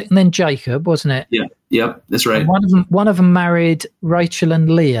 Isaac, and then Jacob, wasn't it? Yeah, yep, that's right. And one of them married Rachel and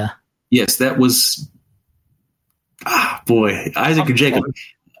Leah. Yes, that was Isaac and Jacob.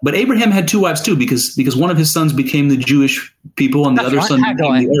 But Abraham had two wives too, because one of his sons became the Jewish people, and the other son became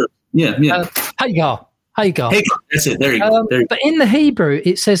the Arab. Yeah. Hagar. That's it. There you go. But in the Hebrew,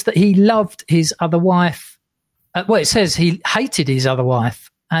 it says that he loved his other wife. It says he hated his other wife.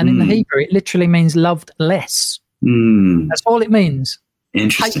 And in the Hebrew, it literally means loved less. That's all it means.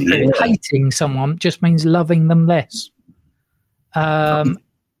 Interesting. Hating someone just means loving them less. And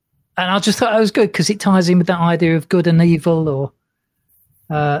I just thought that was good because it ties in with that idea of good and evil, or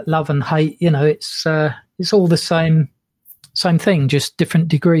love and hate. You know, it's all the same thing, just different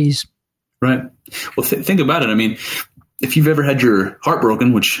degrees. Right. Well, think about it. I mean, if you've ever had your heart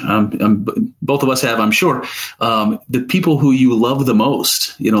broken, which both of us have, I'm sure, the people who you love the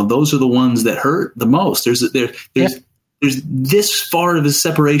most, you know, those are the ones that hurt the most. There's this far of a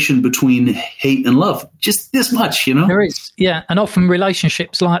separation between hate and love, just this much, you know. There is, yeah, and often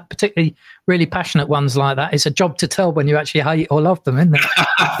relationships, like particularly really passionate ones like that, it's a job to tell when you actually hate or love them, isn't it?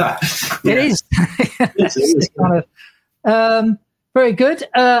 It is. It's kind of, very good.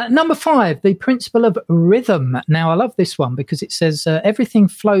 Number 5, the principle of rhythm. Now, I love this one because it says everything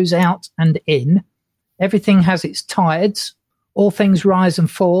flows out and in. Everything has its tides. All things rise and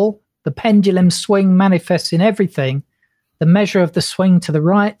fall. The pendulum swing manifests in everything. The measure of the swing to the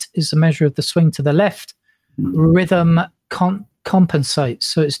right is the measure of the swing to the left. Rhythm compensates.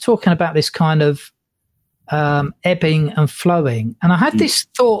 So it's talking about this kind of ebbing and flowing. And I had this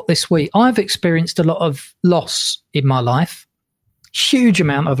thought this week. I've experienced a lot of loss in my life. Huge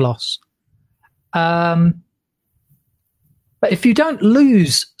amount of loss. But if you don't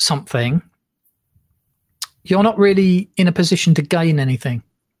lose something, you're not really in a position to gain anything.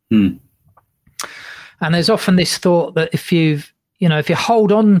 And there's often this thought that if you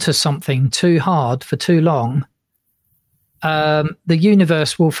hold on to something too hard for too long, the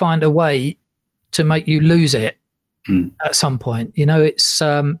universe will find a way to make you lose it at some point. You know, it's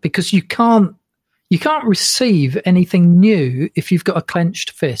because you can't receive anything new if you've got a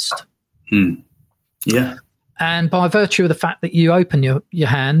clenched fist. Yeah. And by virtue of the fact that you open your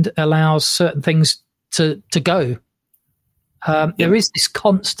hand allows certain things to go. There is this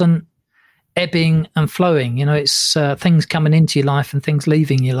constant ebbing and flowing. You know, it's things coming into your life and things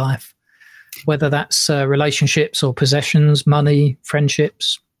leaving your life, whether that's relationships or possessions, money,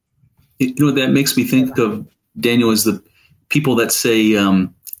 friendships. You know what that makes me think of, Daniel, is the people that say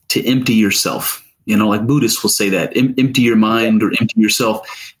to empty yourself. like Buddhists will say that, empty your mind or empty yourself.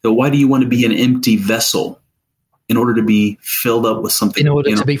 So why do you want to be an empty vessel in order to be filled up with something? In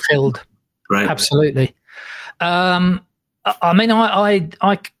order to be filled. Right. Absolutely. I mean,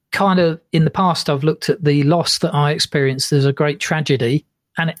 I kind of, in the past, I've looked at the loss that I experienced as a great tragedy,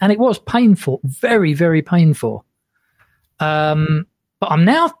 and it was painful, very, very painful. But I'm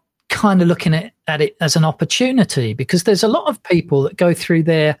now kind of looking at it as an opportunity, because there's a lot of people that go through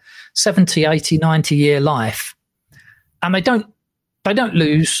their 70, 80, 90-year life, and they don't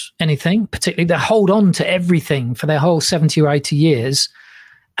lose anything, particularly they hold on to everything for their whole 70 or 80 years,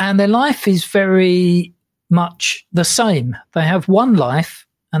 and their life is very much the same. They have one life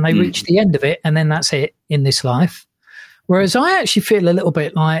and they reach the end of it, and then that's it in this life. Whereas I actually feel a little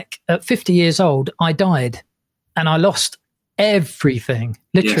bit like at 50 years old, I died and I lost everything,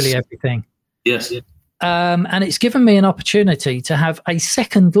 literally everything. Yes. And it's given me an opportunity to have a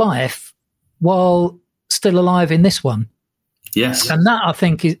second life while still alive in this one. Yes. And that, I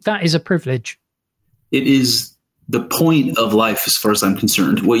think, is a privilege. It is the point of life, as far as I'm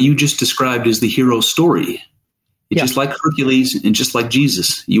concerned. What you just described is the hero's story. It's just like Hercules and just like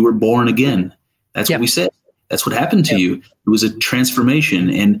Jesus. You were born again. That's what we said. That's what happened to you. It was a transformation.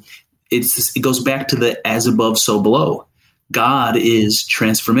 And it goes back to the as above, so below. God is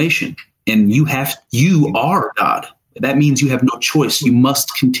transformation. And you are God. That means you have no choice. You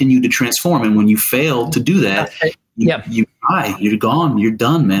must continue to transform. And when you fail to do that, you die. You're gone. You're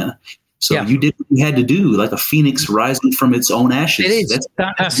done, man. So you did what you had to do, like a phoenix rising from its own ashes. It is.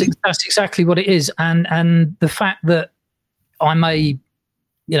 That's exactly what it is. And the fact that I may,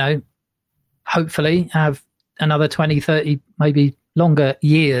 hopefully have another 20, 30, maybe longer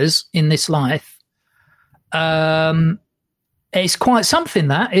years in this life, it's quite something.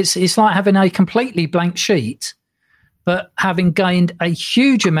 That it's like having a completely blank sheet, but having gained a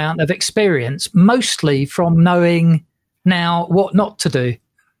huge amount of experience, mostly from knowing now what not to do.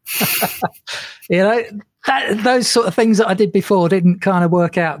 Those sort of things that I did before didn't kind of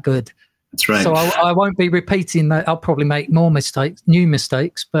work out good. That's right. So I won't be repeating that. I'll probably make more new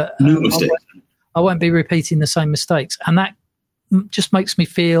mistakes, but I won't be repeating the same mistakes. And that just makes me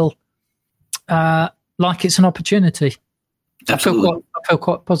feel like it's an opportunity. Absolutely. I feel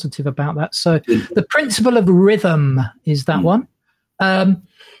quite positive about that. So the principle of rhythm is that one.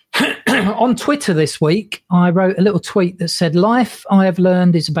 On Twitter this week, I wrote a little tweet that said, "Life, I have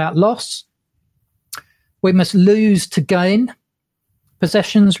learned, is about loss. We must lose to gain.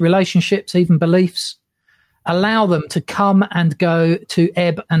 Possessions, relationships, even beliefs. Allow them to come and go, to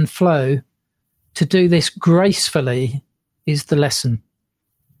ebb and flow. To do this gracefully is the lesson."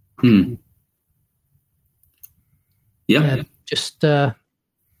 Yeah. Just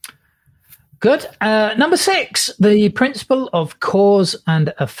good. Number 6, the principle of cause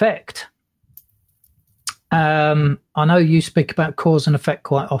and effect. I know you speak about cause and effect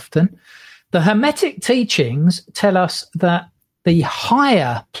quite often. The Hermetic teachings tell us that the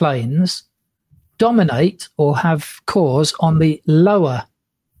higher planes dominate or have cause on the lower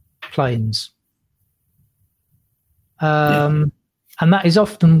planes. And that is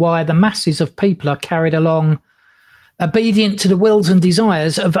often why the masses of people are carried along obedient to the wills and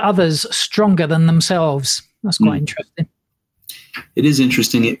desires of others stronger than themselves. That's quite interesting. It is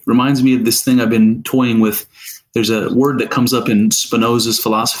interesting. It reminds me of this thing I've been toying with. There's a word that comes up in Spinoza's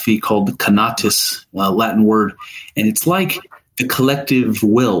philosophy called conatus, Latin word, and it's like the collective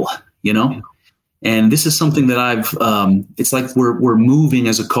will, And this is something that it's like we're moving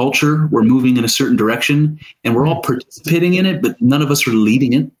as a culture, we're moving in a certain direction, and we're all participating in it, but none of us are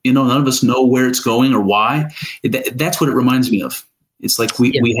leading it. None of us know where it's going or why. That's what it reminds me of. It's like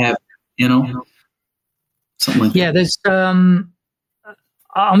we have, something like that. There's,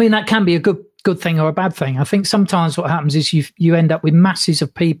 that can be a good thing or a bad thing. I think sometimes what happens is you end up with masses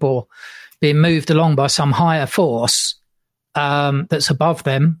of people being moved along by some higher force that's above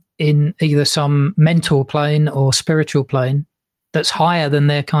them, in either some mental plane or spiritual plane that's higher than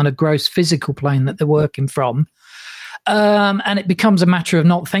their kind of gross physical plane that they're working from. And it becomes a matter of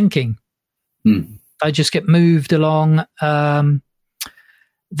not thinking. They just get moved along. The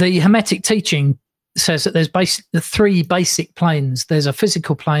Hermetic teaching says that there's the 3 basic planes. There's a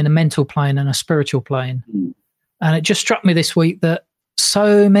physical plane, a mental plane, and a spiritual plane. And it just struck me this week that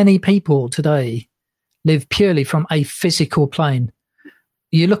so many people today live purely from a physical plane.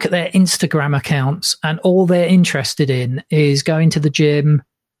 You look at their Instagram accounts and all they're interested in is going to the gym,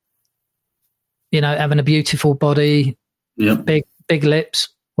 having a beautiful body, big lips,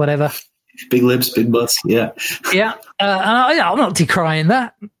 whatever. Big lips, big butts, yeah. Yeah, I'm not decrying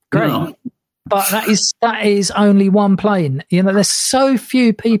that. Great. No. But that is only one plane. There's so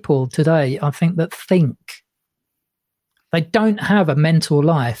few people today, I think, that think. They don't have a mental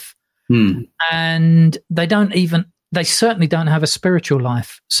life. And they certainly don't have a spiritual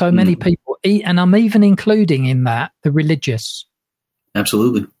life. So many people, and I'm even including in that the religious.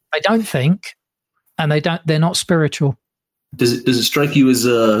 Absolutely. They don't think, and they're not spiritual. Does it strike you as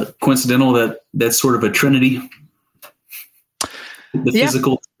coincidental that that's sort of a trinity? The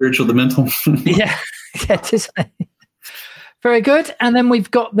physical, the spiritual, the mental? Yeah, it is. Very good. And then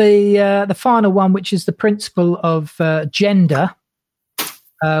we've got the final one, which is the principle of gender,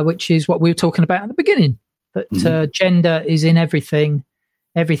 which is what we were talking about at the beginning, that gender is in everything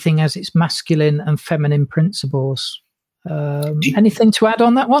has its masculine and feminine principles. Anything to add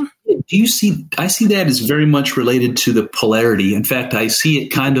on that one? I see that as very much related to the polarity. In fact, I see it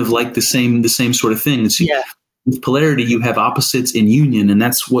kind of like the same sort of thing. With polarity, you have opposites in union, and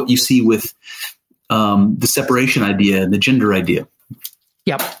that's what you see with the separation idea and the gender idea.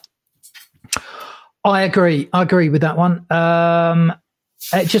 Yep. I agree with that one.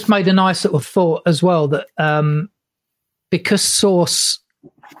 It just made a nice little thought as well that because source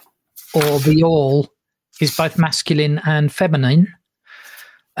or the all is both masculine and feminine,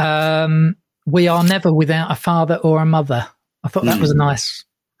 we are never without a father or a mother. I thought that was a nice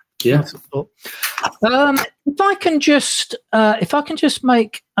thought. If I can just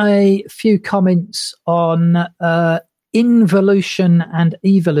make a few comments on involution and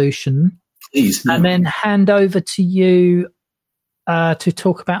evolution, please, and then hand over to you to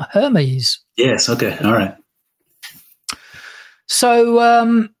talk about Hermes. Yes. Okay. All right. So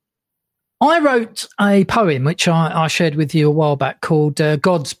I wrote a poem which I shared with you a while back called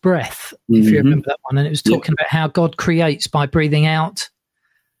God's Breath, if you remember that one. And it was talking about how God creates by breathing out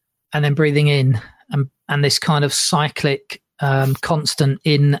and then breathing in, and this kind of cyclic, constant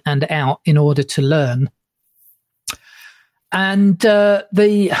in and out in order to learn. And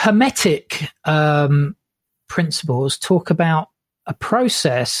the Hermetic principles talk about a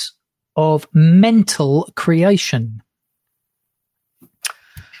process of mental creation.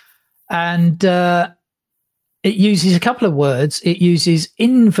 And it uses a couple of words. It uses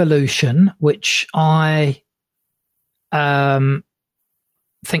involution, which I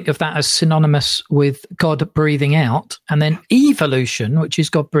think of that as synonymous with God breathing out, and then evolution, which is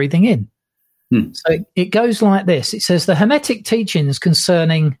God breathing in. So it goes like this. It says the Hermetic teachings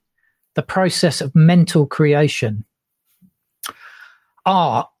concerning the process of mental creation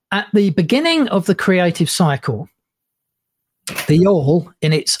are at the beginning of the creative cycle. The all,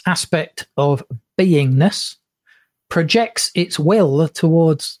 in its aspect of beingness, projects its will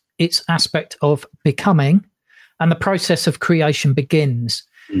towards its aspect of becoming, and the process of creation begins.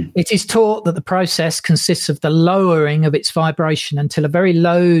 It is taught that the process consists of the lowering of its vibration until a very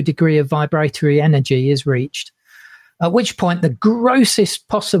low degree of vibratory energy is reached, at which point the grossest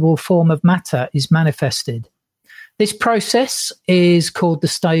possible form of matter is manifested. This process is called the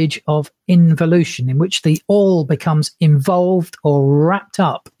stage of involution, in which the all becomes involved or wrapped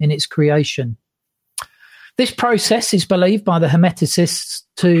up in its creation. This process is believed by the Hermeticists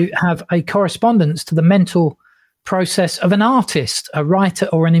to have a correspondence to the mental process of an artist, a writer,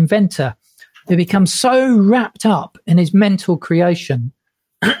 or an inventor who becomes so wrapped up in his mental creation,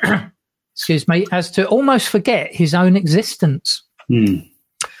 as to almost forget his own existence.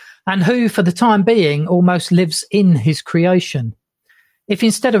 And who, for the time being, almost lives in his creation. If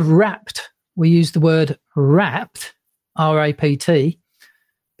instead of wrapped, we use the word rapt, R-A-P-T,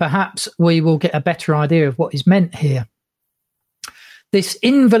 perhaps we will get a better idea of what is meant here. This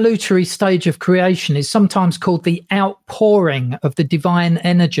involutory stage of creation is sometimes called the outpouring of the divine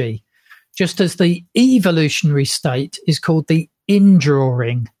energy, just as the evolutionary state is called the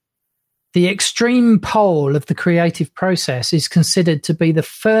indrawing. The extreme pole of the creative process is considered to be the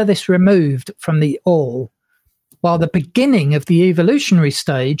furthest removed from the all, while the beginning of the evolutionary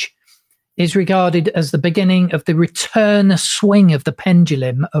stage is regarded as the beginning of the return swing of the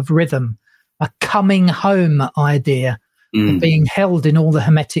pendulum of rhythm, a coming home idea being held in all the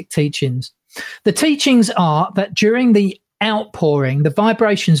Hermetic teachings. The teachings are that during the outpouring, the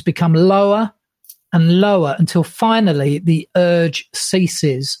vibrations become lower and lower until finally the urge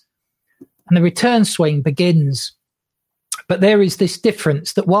ceases and the return swing begins. But there is this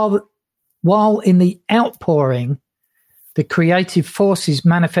difference that while in the outpouring, the creative forces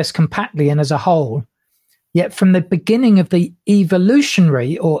manifest compactly and as a whole, yet from the beginning of the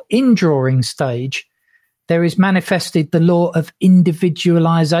evolutionary or indrawing stage, there is manifested the law of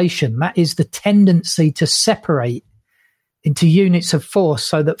individualization. That is the tendency to separate into units of force,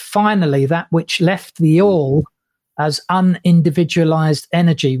 so that finally that which left the all as unindividualized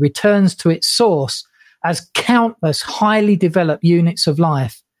energy returns to its source as countless highly developed units of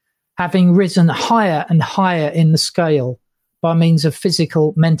life, having risen higher and higher in the scale by means of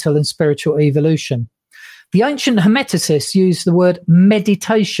physical, mental, and spiritual evolution. The ancient Hermeticists used the word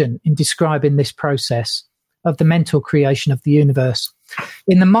meditation in describing this process of the mental creation of the universe.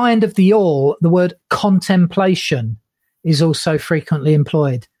 In the mind of the all, the word contemplation is also frequently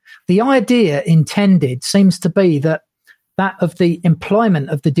employed. The idea intended seems to be that of the employment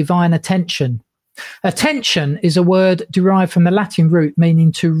of the divine attention. Attention is a word derived from the Latin root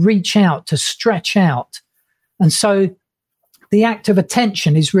meaning to reach out, to stretch out. And so the act of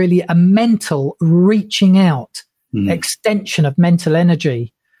attention is really a mental reaching out, extension of mental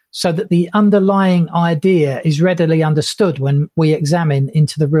energy, so that the underlying idea is readily understood when we examine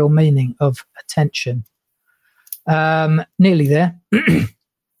into the real meaning of attention. Nearly there.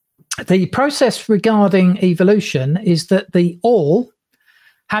 The process regarding evolution is that the all,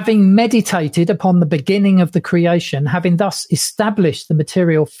 having meditated upon the beginning of the creation, having thus established the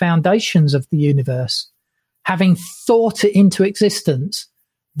material foundations of the universe, having thought it into existence,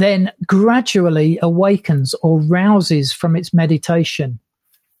 then gradually awakens or rouses from its meditation,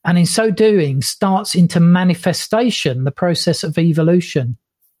 and in so doing starts into manifestation the process of evolution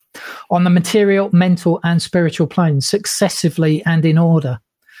on the material, mental, and spiritual planes successively and in order.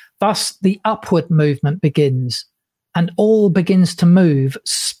 Thus, the upward movement begins, and all begins to move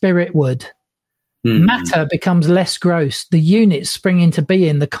spiritward. Matter becomes less gross. The units spring into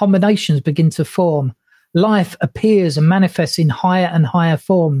being. The combinations begin to form. Life appears and manifests in higher and higher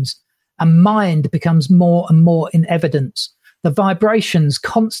forms, and mind becomes more and more in evidence. The vibrations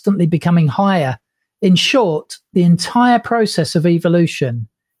constantly becoming higher. In short, the entire process of evolution,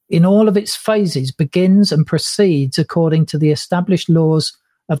 in all of its phases, begins and proceeds according to the established laws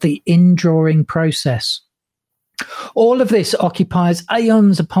of the indrawing process. All of this occupies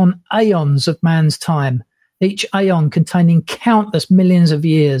aeons upon aeons of man's time, each aeon containing countless millions of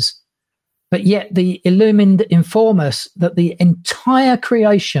years. But yet the illumined inform us that the entire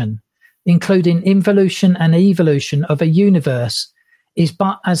creation, including involution and evolution of a universe, is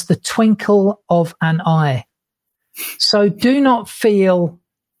but as the twinkle of an eye. So do not feel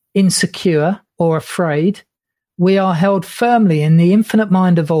insecure or afraid. We are held firmly in the infinite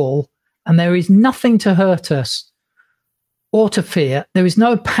mind of all, and there is nothing to hurt us or to fear. There is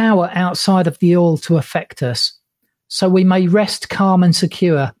no power outside of the all to affect us, so we may rest calm and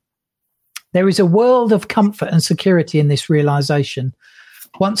secure. There is a world of comfort and security in this realization.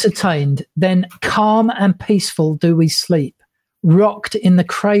 Once attained, then calm and peaceful do we sleep, rocked in the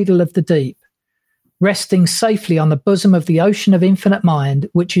cradle of the deep, resting safely on the bosom of the ocean of infinite mind,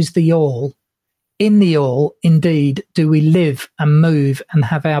 which is the all. In the all, indeed, do we live and move and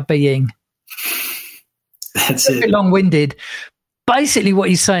have our being. That's it. A bit long-winded. Basically, what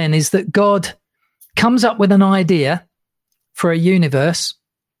he's saying is that God comes up with an idea for a universe,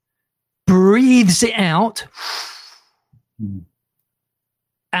 breathes it out,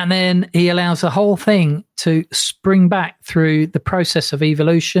 and then he allows the whole thing to spring back through the process of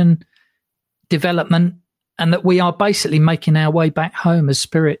evolution, development, and that we are basically making our way back home as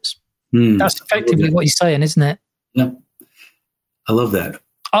spirits. That's effectively what he's saying, isn't it? Yeah. I love that.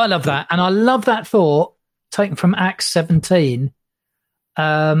 I love that. And I love that thought taken from Acts 17,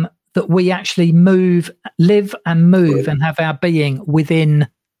 that we actually live and move and have our being within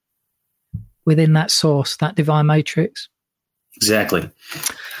that source, that divine matrix. Exactly.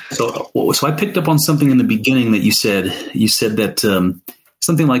 So I picked up on something in the beginning that you said. You said that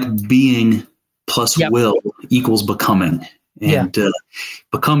something like being plus will equals becoming. And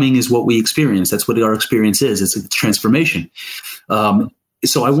becoming is what we experience. That's what our experience is. It's a transformation.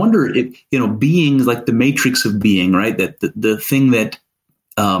 So I wonder if, being, like the matrix of being, right? That the thing that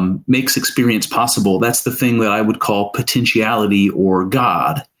makes experience possible, that's the thing that I would call potentiality or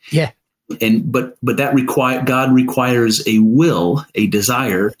God. Yeah. But that God requires a will, a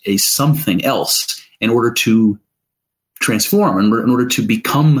desire, a something else in order to transform, in order to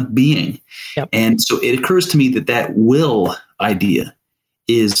become being. Yep. And so it occurs to me that will idea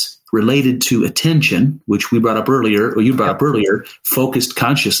is related to attention, which we brought up earlier, or you brought up earlier, focused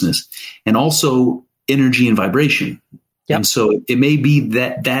consciousness, and also energy and vibration. Yep. And so it may be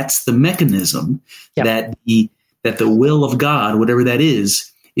that that's the mechanism that the will of God, whatever that is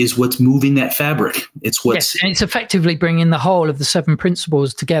what's moving that fabric. It's what's and it's effectively bringing the whole of the seven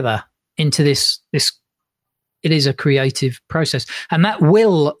principles together into this. It is a creative process. And that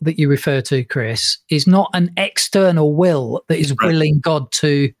will that you refer to, Chris, is not an external will that is willing God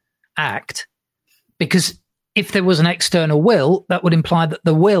to act. Because if there was an external will, that would imply that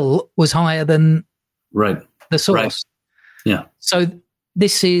the will was higher than the source. Right. Yeah. So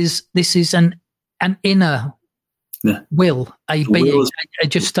this is an inner will, a being,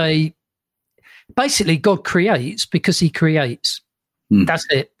 basically God creates because he creates. That's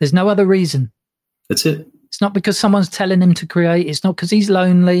it. There's no other reason. That's it. It's not because someone's telling him to create. It's not because he's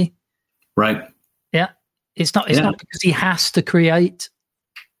lonely. Right. Yeah. It's not because he has to create.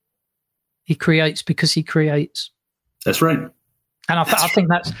 He creates because he creates. That's right. And I think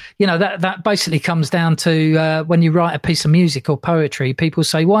that's, that basically comes down to when you write a piece of music or poetry, people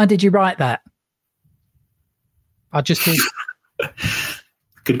say, why did you write that? I just did.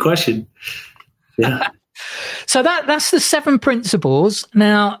 Good question. Yeah. So that's the 7 principles.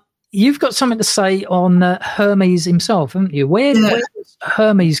 Now, you've got something to say on Hermes himself, haven't you? Where does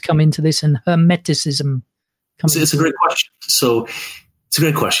Hermes come into this and Hermeticism come into It's a great question. So it's a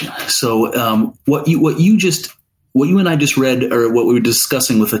great question. So what you and I just read, or what we were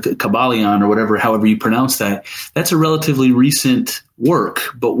discussing with a Kybalion or whatever, however you pronounce that, that's a relatively recent work,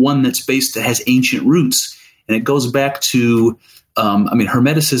 but one that has ancient roots. And it goes back to,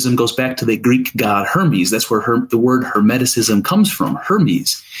 Hermeticism goes back to the Greek god Hermes. That's where the word Hermeticism comes from,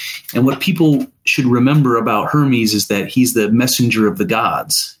 Hermes. And what people should remember about Hermes is that he's the messenger of the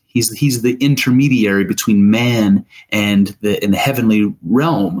gods. He's the intermediary between man and in the heavenly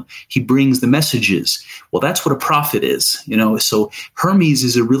realm. He brings the messages. Well, that's what a prophet is, So Hermes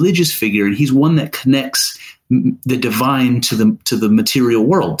is a religious figure, and he's one that connects the divine to the material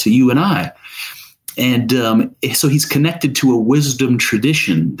world, to you and I. And so he's connected to a wisdom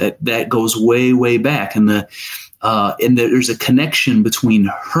tradition that goes way, way back. And there's a connection between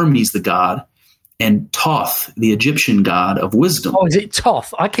Hermes, the god, and Thoth, the Egyptian god of wisdom. Oh, is it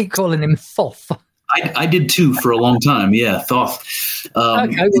Thoth? I keep calling him Thoth. I did too for a long time. Yeah, Thoth.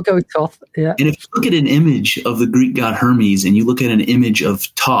 Okay, we'll go with Thoth. Yeah. And if you look at an image of the Greek god Hermes and you look at an image of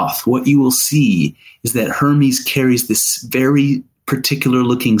Thoth, what you will see is that Hermes carries this very particular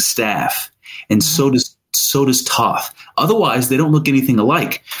looking staff, and so does Thoth. Otherwise, they don't look anything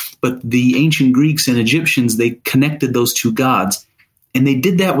alike. But the ancient Greeks and Egyptians, they connected those two gods. And they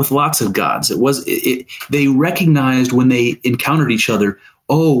did that with lots of gods. They recognized when they encountered each other,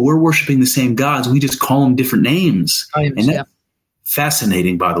 we're worshiping the same gods. We just call them different names. And that's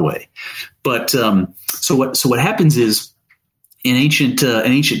fascinating, by the way. But so what happens is, in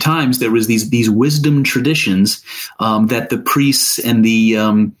ancient times, there was these wisdom traditions that the priests and the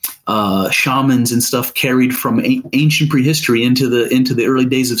shamans and stuff carried from ancient prehistory into the early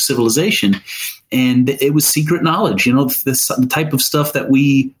days of civilization. And it was secret knowledge, the type of stuff that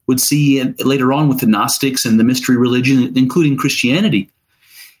we would see later on with the Gnostics and the mystery religion, including Christianity.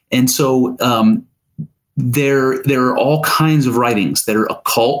 And so there are all kinds of writings that are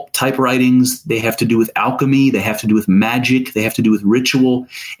occult type writings. They have to do with alchemy. They have to do with magic. They have to do with ritual.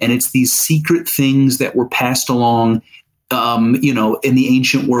 And it's these secret things that were passed along, in the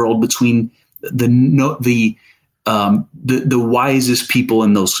ancient world between the wisest people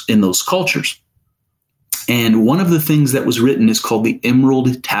in those cultures. And one of the things that was written is called the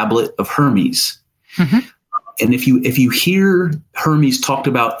Emerald Tablet of Hermes. Mm-hmm. And if you hear Hermes talked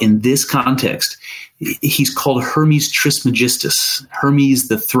about in this context, he's called Hermes Trismegistus, Hermes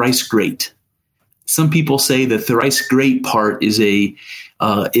the thrice great. Some people say the thrice great part is a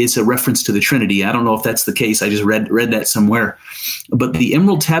reference to the Trinity. I don't know if that's the case. I just read that somewhere. But the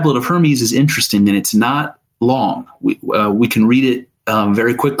Emerald Tablet of Hermes is interesting, and it's not long. We can read it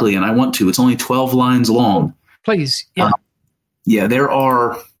very quickly, and I want to. It's only 12 lines long. Please, yeah. There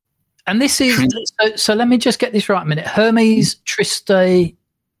are. And this is so. Let me just get this right a minute. Hermes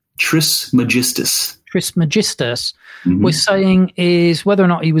Trismegistus. Trismegistus, we're saying, is whether or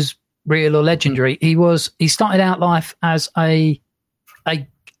not he was real or legendary. He started out life as a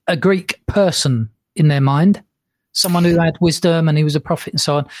Greek person in their mind, someone who had wisdom, and he was a prophet and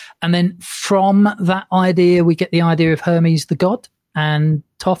so on. And then from that idea, we get the idea of Hermes the god and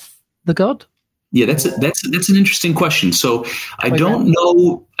Thoth the god. Yeah, that's an interesting question. So I don't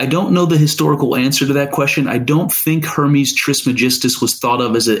know the historical answer to that question. I don't think Hermes Trismegistus was thought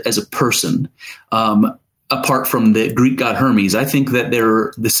of as a person, apart from the Greek god Hermes. I think that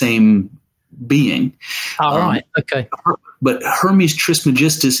they're the same being. All right. Okay. But Hermes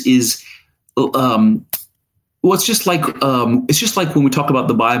Trismegistus is, it's just like when we talk about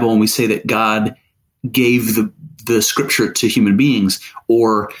the Bible and we say that God gave the scripture to human beings,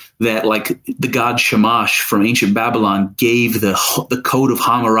 or that like the god Shamash from ancient Babylon gave the code of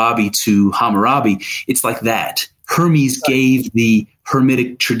Hammurabi to Hammurabi. It's like that. Hermes gave the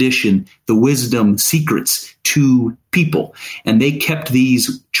Hermetic tradition, the wisdom secrets to people, and they kept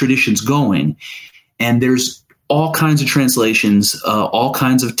these traditions going. And there's all kinds of translations, all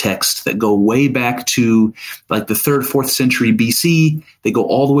kinds of texts that go way back to like the 3rd, 4th century BC. They go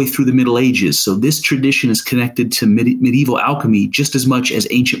all the way through the Middle Ages. So this tradition is connected to medieval alchemy just as much as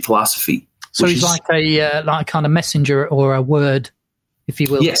ancient philosophy. So he's like a kind of messenger or a word, if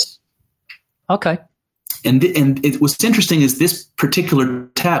you will. Yes. Okay. And what's interesting is this particular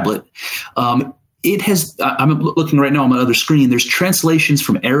tablet. It has. I'm looking right now on my other screen. There's translations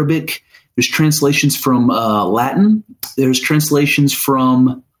from Arabic. There's translations from Latin. There's translations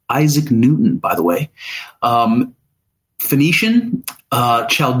from Isaac Newton, by the way, Phoenician,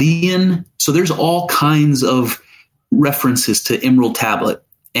 Chaldean. So there's all kinds of references to Emerald Tablet,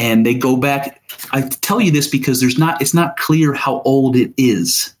 and they go back. I tell you this because it's not clear how old it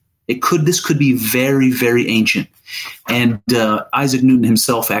is. This could be very, very ancient. And Isaac Newton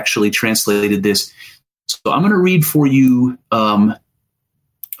himself actually translated this. So I'm going to read for you.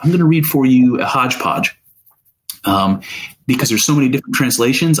 I'm going to read for you a hodgepodge because there's so many different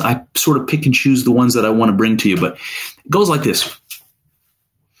translations. I sort of pick and choose the ones that I want to bring to you. But it goes like this.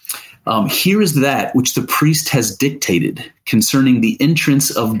 Here is that which the priest has dictated concerning the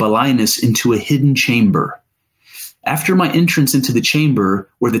entrance of Belinus into a hidden chamber. After my entrance into the chamber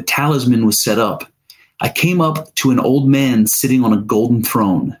where the talisman was set up, I came up to an old man sitting on a golden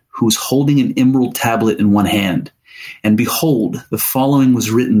throne who was holding an emerald tablet in one hand. And behold, the following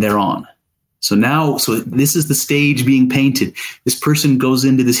was written thereon. So this is the stage being painted. This person goes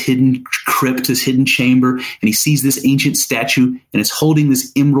into this hidden crypt, this hidden chamber, and he sees this ancient statue, and it's holding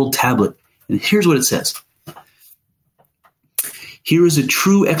this emerald tablet. And here's what it says. Here is a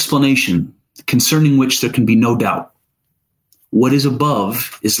true explanation concerning which there can be no doubt. What is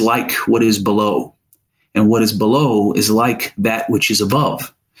above is like what is below, and what is below is like that which is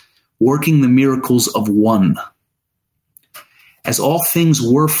above, working the miracles of one. As all things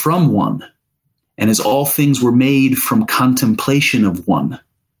were from one, and as all things were made from contemplation of one,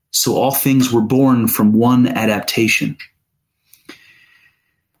 so all things were born from one adaptation.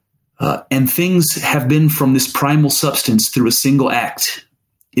 And things have been from this primal substance through a single act.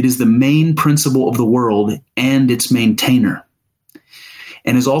 It is the main principle of the world and its maintainer.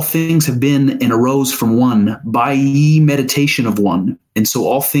 And as all things have been and arose from one, by ye meditation of one, and so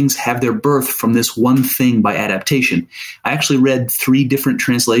all things have their birth from this one thing by adaptation. I actually read 3 different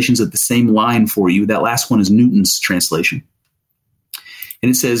translations of the same line for you. That last one is Newton's translation.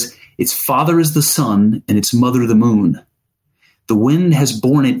 And it says, its father is the sun, and its mother the moon. The wind has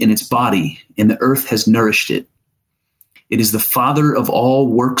borne it in its body, and the earth has nourished it. It is the father of all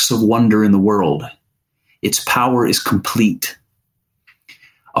works of wonder in the world. Its power is complete.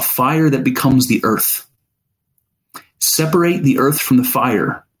 A fire that becomes the earth. Separate the earth from the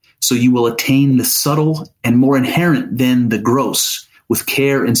fire, so you will attain the subtle and more inherent than the gross with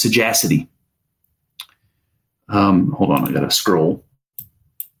care and sagacity. Hold on, I gotta scroll.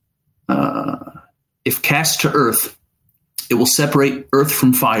 If cast to earth, it will separate earth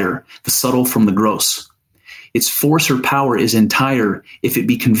from fire, the subtle from the gross. Its force or power is entire if it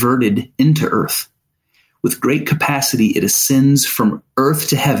be converted into earth. With great capacity, it ascends from earth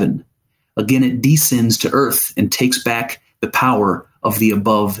to heaven. Again, it descends to earth and takes back the power of the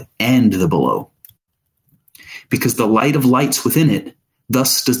above and the below. Because the light of lights within it,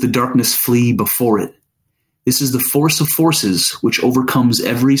 thus does the darkness flee before it. This is the force of forces which overcomes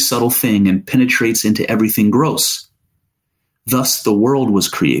every subtle thing and penetrates into everything gross. Thus the world was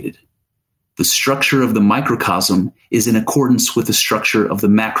created. The structure of the microcosm is in accordance with the structure of the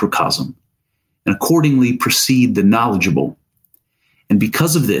macrocosm, and accordingly proceed the knowledgeable. And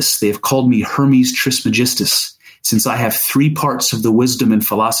because of this, they have called me Hermes Trismegistus, since I have 3 parts of the wisdom and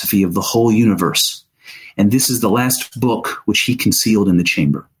philosophy of the whole universe. And this is the last book which he concealed in the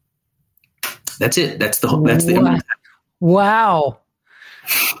chamber. That's it. That's the Emerald. Wow.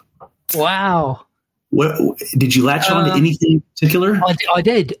 Wow. What, did you latch on to anything in particular? I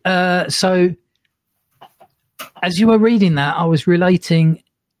did. So as you were reading that, I was relating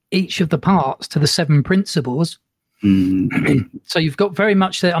each of the parts to the 7 principles. Mm-hmm. So you've got very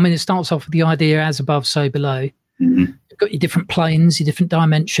much that. I mean, it starts off with the idea as above, so below. Mm-hmm. You've got your different planes, your different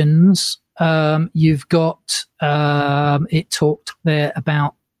dimensions. You've got, it talked there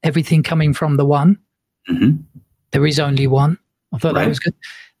about everything coming from the one. Mm-hmm. There is only one. I thought that was good.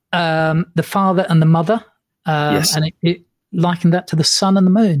 The father and the mother. Yes. And it likened that to the sun and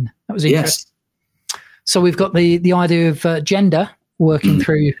the moon. That was interesting. Yes. So we've got the idea of gender working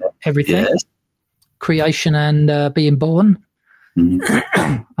through everything. Yes. Creation and being born.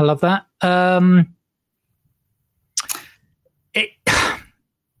 Mm-hmm. I love that. It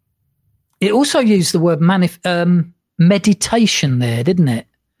also used the word meditation there, didn't it?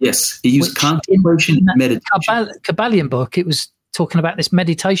 Yes, he used contemplation and meditation. Kabbalion book, it was talking about this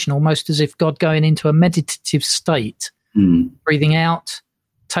meditation, almost as if God going into a meditative state, breathing out,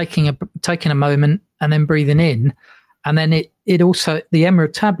 taking a moment, and then breathing in. And then it also, the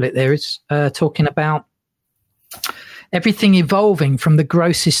Emerald Tablet there is talking about everything evolving from the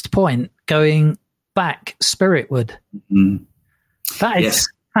grossest point, going back spiritward.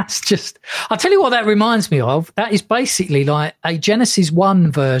 That's just, I'll tell you what that reminds me of. That is basically like a Genesis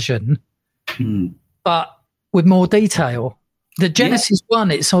 1 version, but with more detail. The Genesis 1,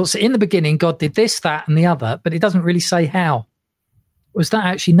 it's also in the beginning, God did this, that, and the other, but it doesn't really say how. Whereas that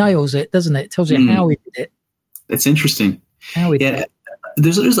actually nails it, doesn't it? It tells you how he did it. That's interesting.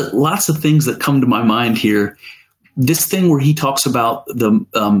 There's lots of things that come to my mind here. This thing where he talks about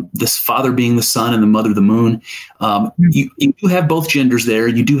this father being the sun and the mother the moon. You do have both genders there.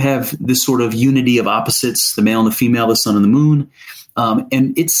 You do have this sort of unity of opposites, the male and the female, the sun and the moon.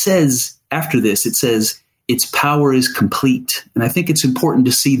 And it says after this, it says its power is complete. And I think it's important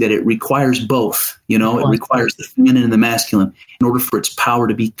to see that it requires both. It requires the feminine and the masculine in order for its power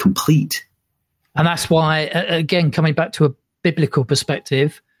to be complete. And that's why, again, coming back to a biblical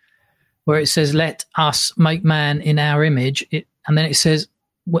perspective, where it says, let us make man in our image. And then it says,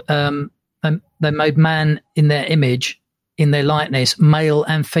 they made man in their image, in their likeness, male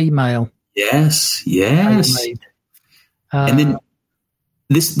and female. Yes. And then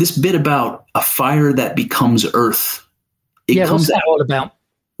this bit about a fire that becomes earth. What's that all about?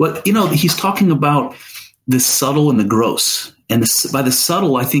 Well, he's talking about the subtle and the gross. And by the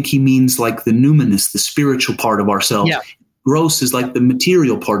subtle, I think he means like the numinous, the spiritual part of ourselves. Yeah. Gross is like the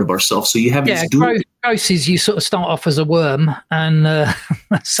material part of ourselves. So you have this gross is you sort of start off as a worm, and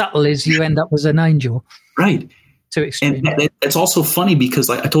subtle is you end up as an angel. Right. To extreme. And that's also funny because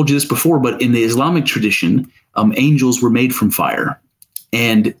I told you this before, but in the Islamic tradition, angels were made from fire.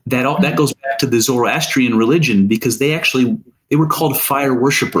 And that goes back to the Zoroastrian religion, because they were called fire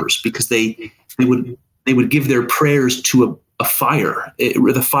worshipers because they would give their prayers to a fire.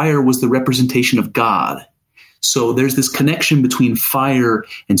 The fire was the representation of God. So there's this connection between fire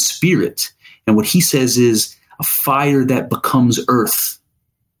and spirit. And what he says is a fire that becomes earth,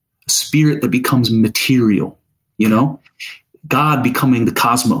 a spirit that becomes material, God becoming the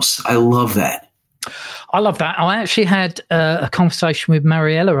cosmos. I love that. I love that. I actually had a conversation with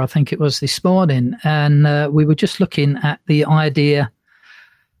Mariella, I think it was this morning, and we were just looking at the idea.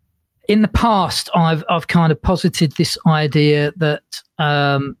 In the past, I've kind of posited this idea that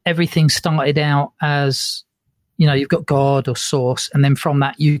everything started out as, you've got God or source, and then from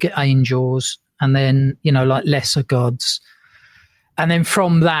that you get angels, and then, like lesser gods. And then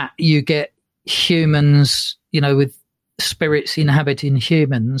from that you get humans, with spirits inhabiting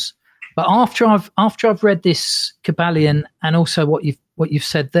humans. But after I've read this Kabbalion and also what you've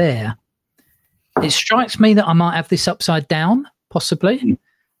said there, it strikes me that I might have this upside down, possibly.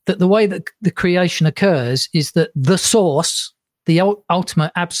 That the way that the creation occurs is that the source, the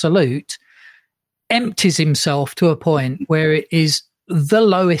ultimate absolute, empties himself to a point where it is the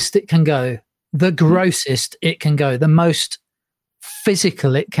lowest it can go, the grossest it can go, the most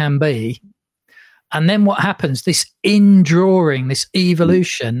physical it can be. And then what happens, this indrawing, this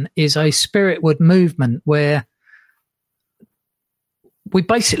evolution, is a spiritward movement where we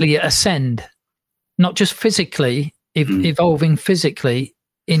basically ascend, not just physically, evolving physically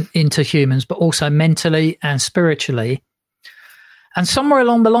into humans, but also mentally and spiritually. And somewhere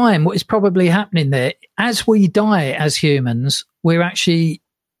along the line, what is probably happening there, as we die as humans, we're actually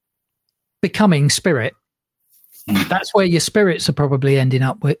becoming spirit. That's where your spirits are probably ending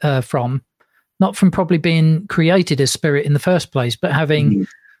up from. Not from probably being created as spirit in the first place, but having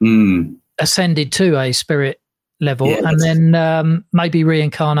ascended to a spirit level. Yeah, and then maybe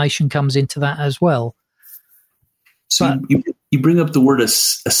reincarnation comes into that as well. So you bring up the word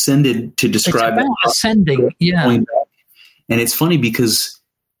ascended to describe it's about ascending, yeah. And it's funny because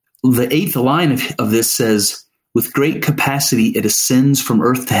the 8th line of this says, with great capacity, it ascends from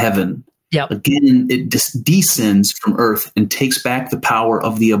earth to heaven. Yep. Again, it descends from earth and takes back the power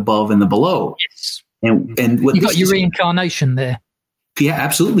of the above and the below. Yes. And what you got your reincarnation there. Yeah,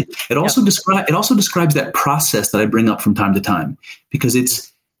 absolutely. It also describes that process that I bring up from time to time, because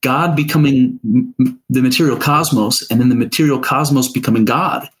it's God becoming the material cosmos, and then the material cosmos becoming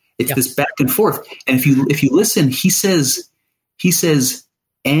God. It's this back and forth. And if you listen, he says,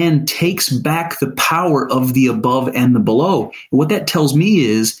 and takes back the power of the above and the below. And what that tells me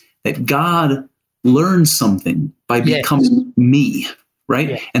is that God learns something by becoming me, right?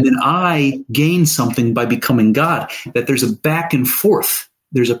 Yeah. And then I gain something by becoming God, that there's a back and forth.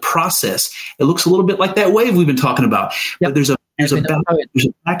 There's a process. It looks a little bit like that wave we've been talking about, but there's a there's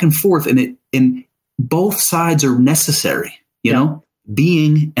a back and forth, and both sides are necessary. You know,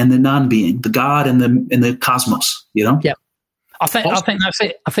 being and the non-being, the God and the cosmos. You know. Yeah, I think that's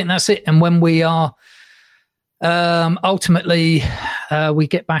it. I think that's it. And when we are ultimately we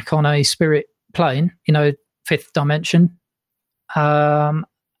get back on a spirit plane, you know, fifth dimension. And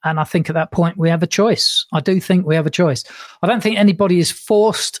I think at that point we have a choice. I do think we have a choice. I don't think anybody is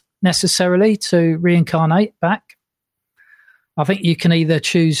forced necessarily to reincarnate back. I think you can either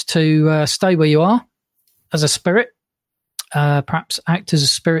choose to stay where you are as a spirit, perhaps act as a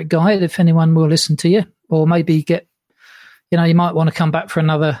spirit guide if anyone will listen to you, or maybe you might want to come back for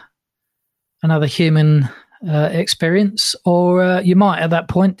another human experience, or you might at that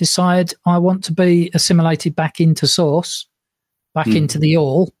point decide I want to be assimilated back into source, back into the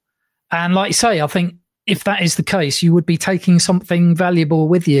all. And like you say, I think if that is the case, you would be taking something valuable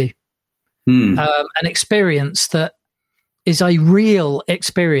with you, an experience that is a real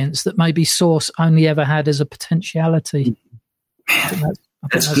experience that maybe source only ever had as a potentiality.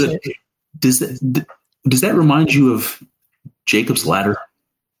 That's good. It. Does that remind you of Jacob's ladder?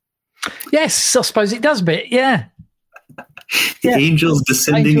 Yes, I suppose it does a bit, yeah. Angels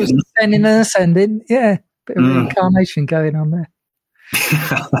descending. And ascending, yeah. Bit of reincarnation going on there.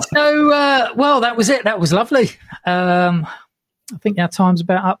 So, well, that was it. That was lovely. I think our time's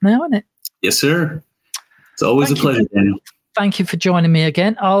about up now, isn't it? Yes, sir. It's always a pleasure, Daniel. Thank you for joining me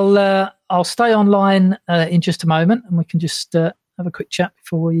again. I'll stay online in just a moment, and we can just have a quick chat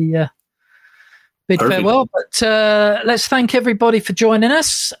before we bid farewell. But let's thank everybody for joining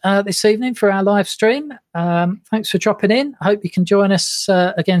us this evening for our live stream. Thanks for dropping in. I hope you can join us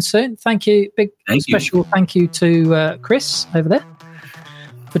again soon. Thank you. Special thank you to Chris over there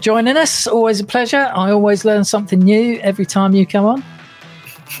for joining us. Always a pleasure. I always learn something new every time you come on.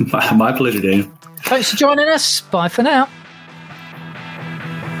 My pleasure, Daniel. Thanks for joining us. Bye for now.